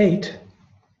minus 8.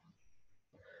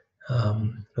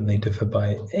 And they differ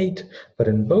by 8, but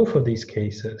in both of these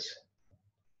cases,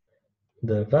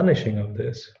 the vanishing of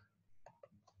this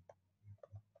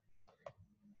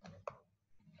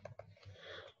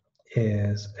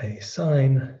is a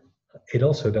sign. It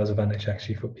also does vanish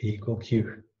actually for p equal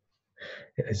q.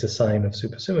 It's a sign of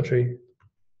supersymmetry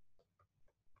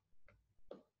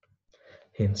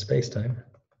in spacetime.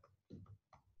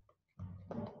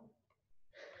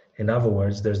 In other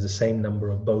words, there's the same number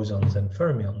of bosons and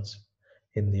fermions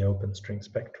in the open string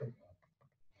spectrum.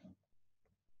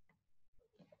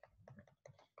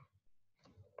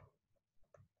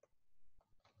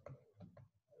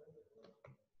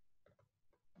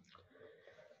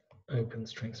 Open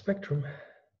string spectrum.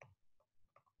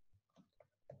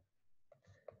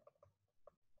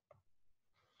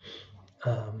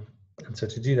 And so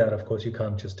to do that, of course, you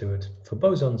can't just do it for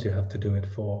bosons, you have to do it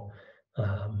for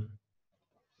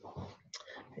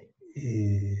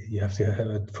you have to have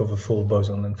it for the full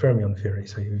boson and fermion theory.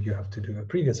 So you have to do the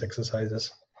previous exercises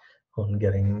on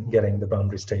getting the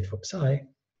boundary state for psi.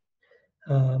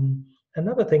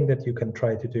 Another thing that you can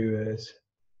try to do is,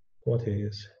 what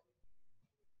is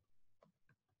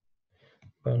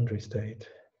boundary state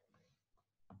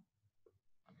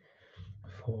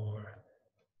for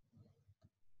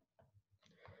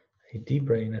a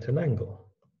D-brane at an angle?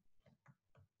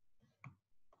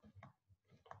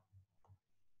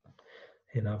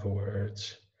 In other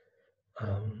words,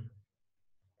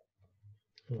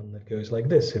 one that goes like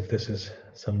this. If this is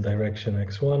some direction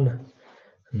x1,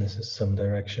 and this is some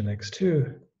direction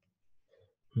x2,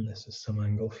 and this is some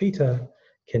angle theta,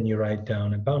 can you write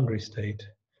down a boundary state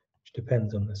which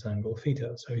depends on this angle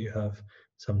theta? So you have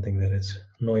something that is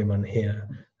Neumann here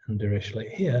and Dirichlet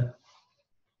here.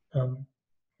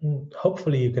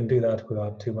 Hopefully you can do that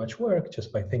without too much work,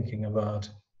 just by thinking about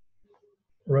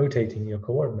rotating your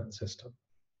coordinate system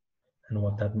and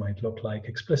what that might look like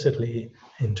explicitly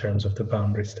in terms of the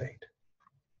boundary state.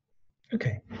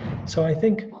 Okay, so I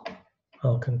think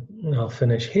I'll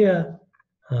finish here.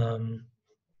 I'm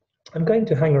going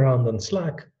to hang around on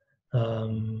Slack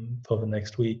for the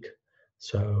next week.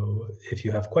 So if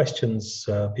you have questions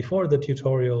before the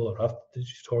tutorial or after the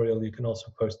tutorial, you can also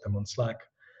post them on Slack.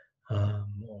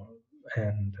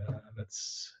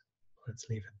 Let's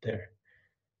leave it there.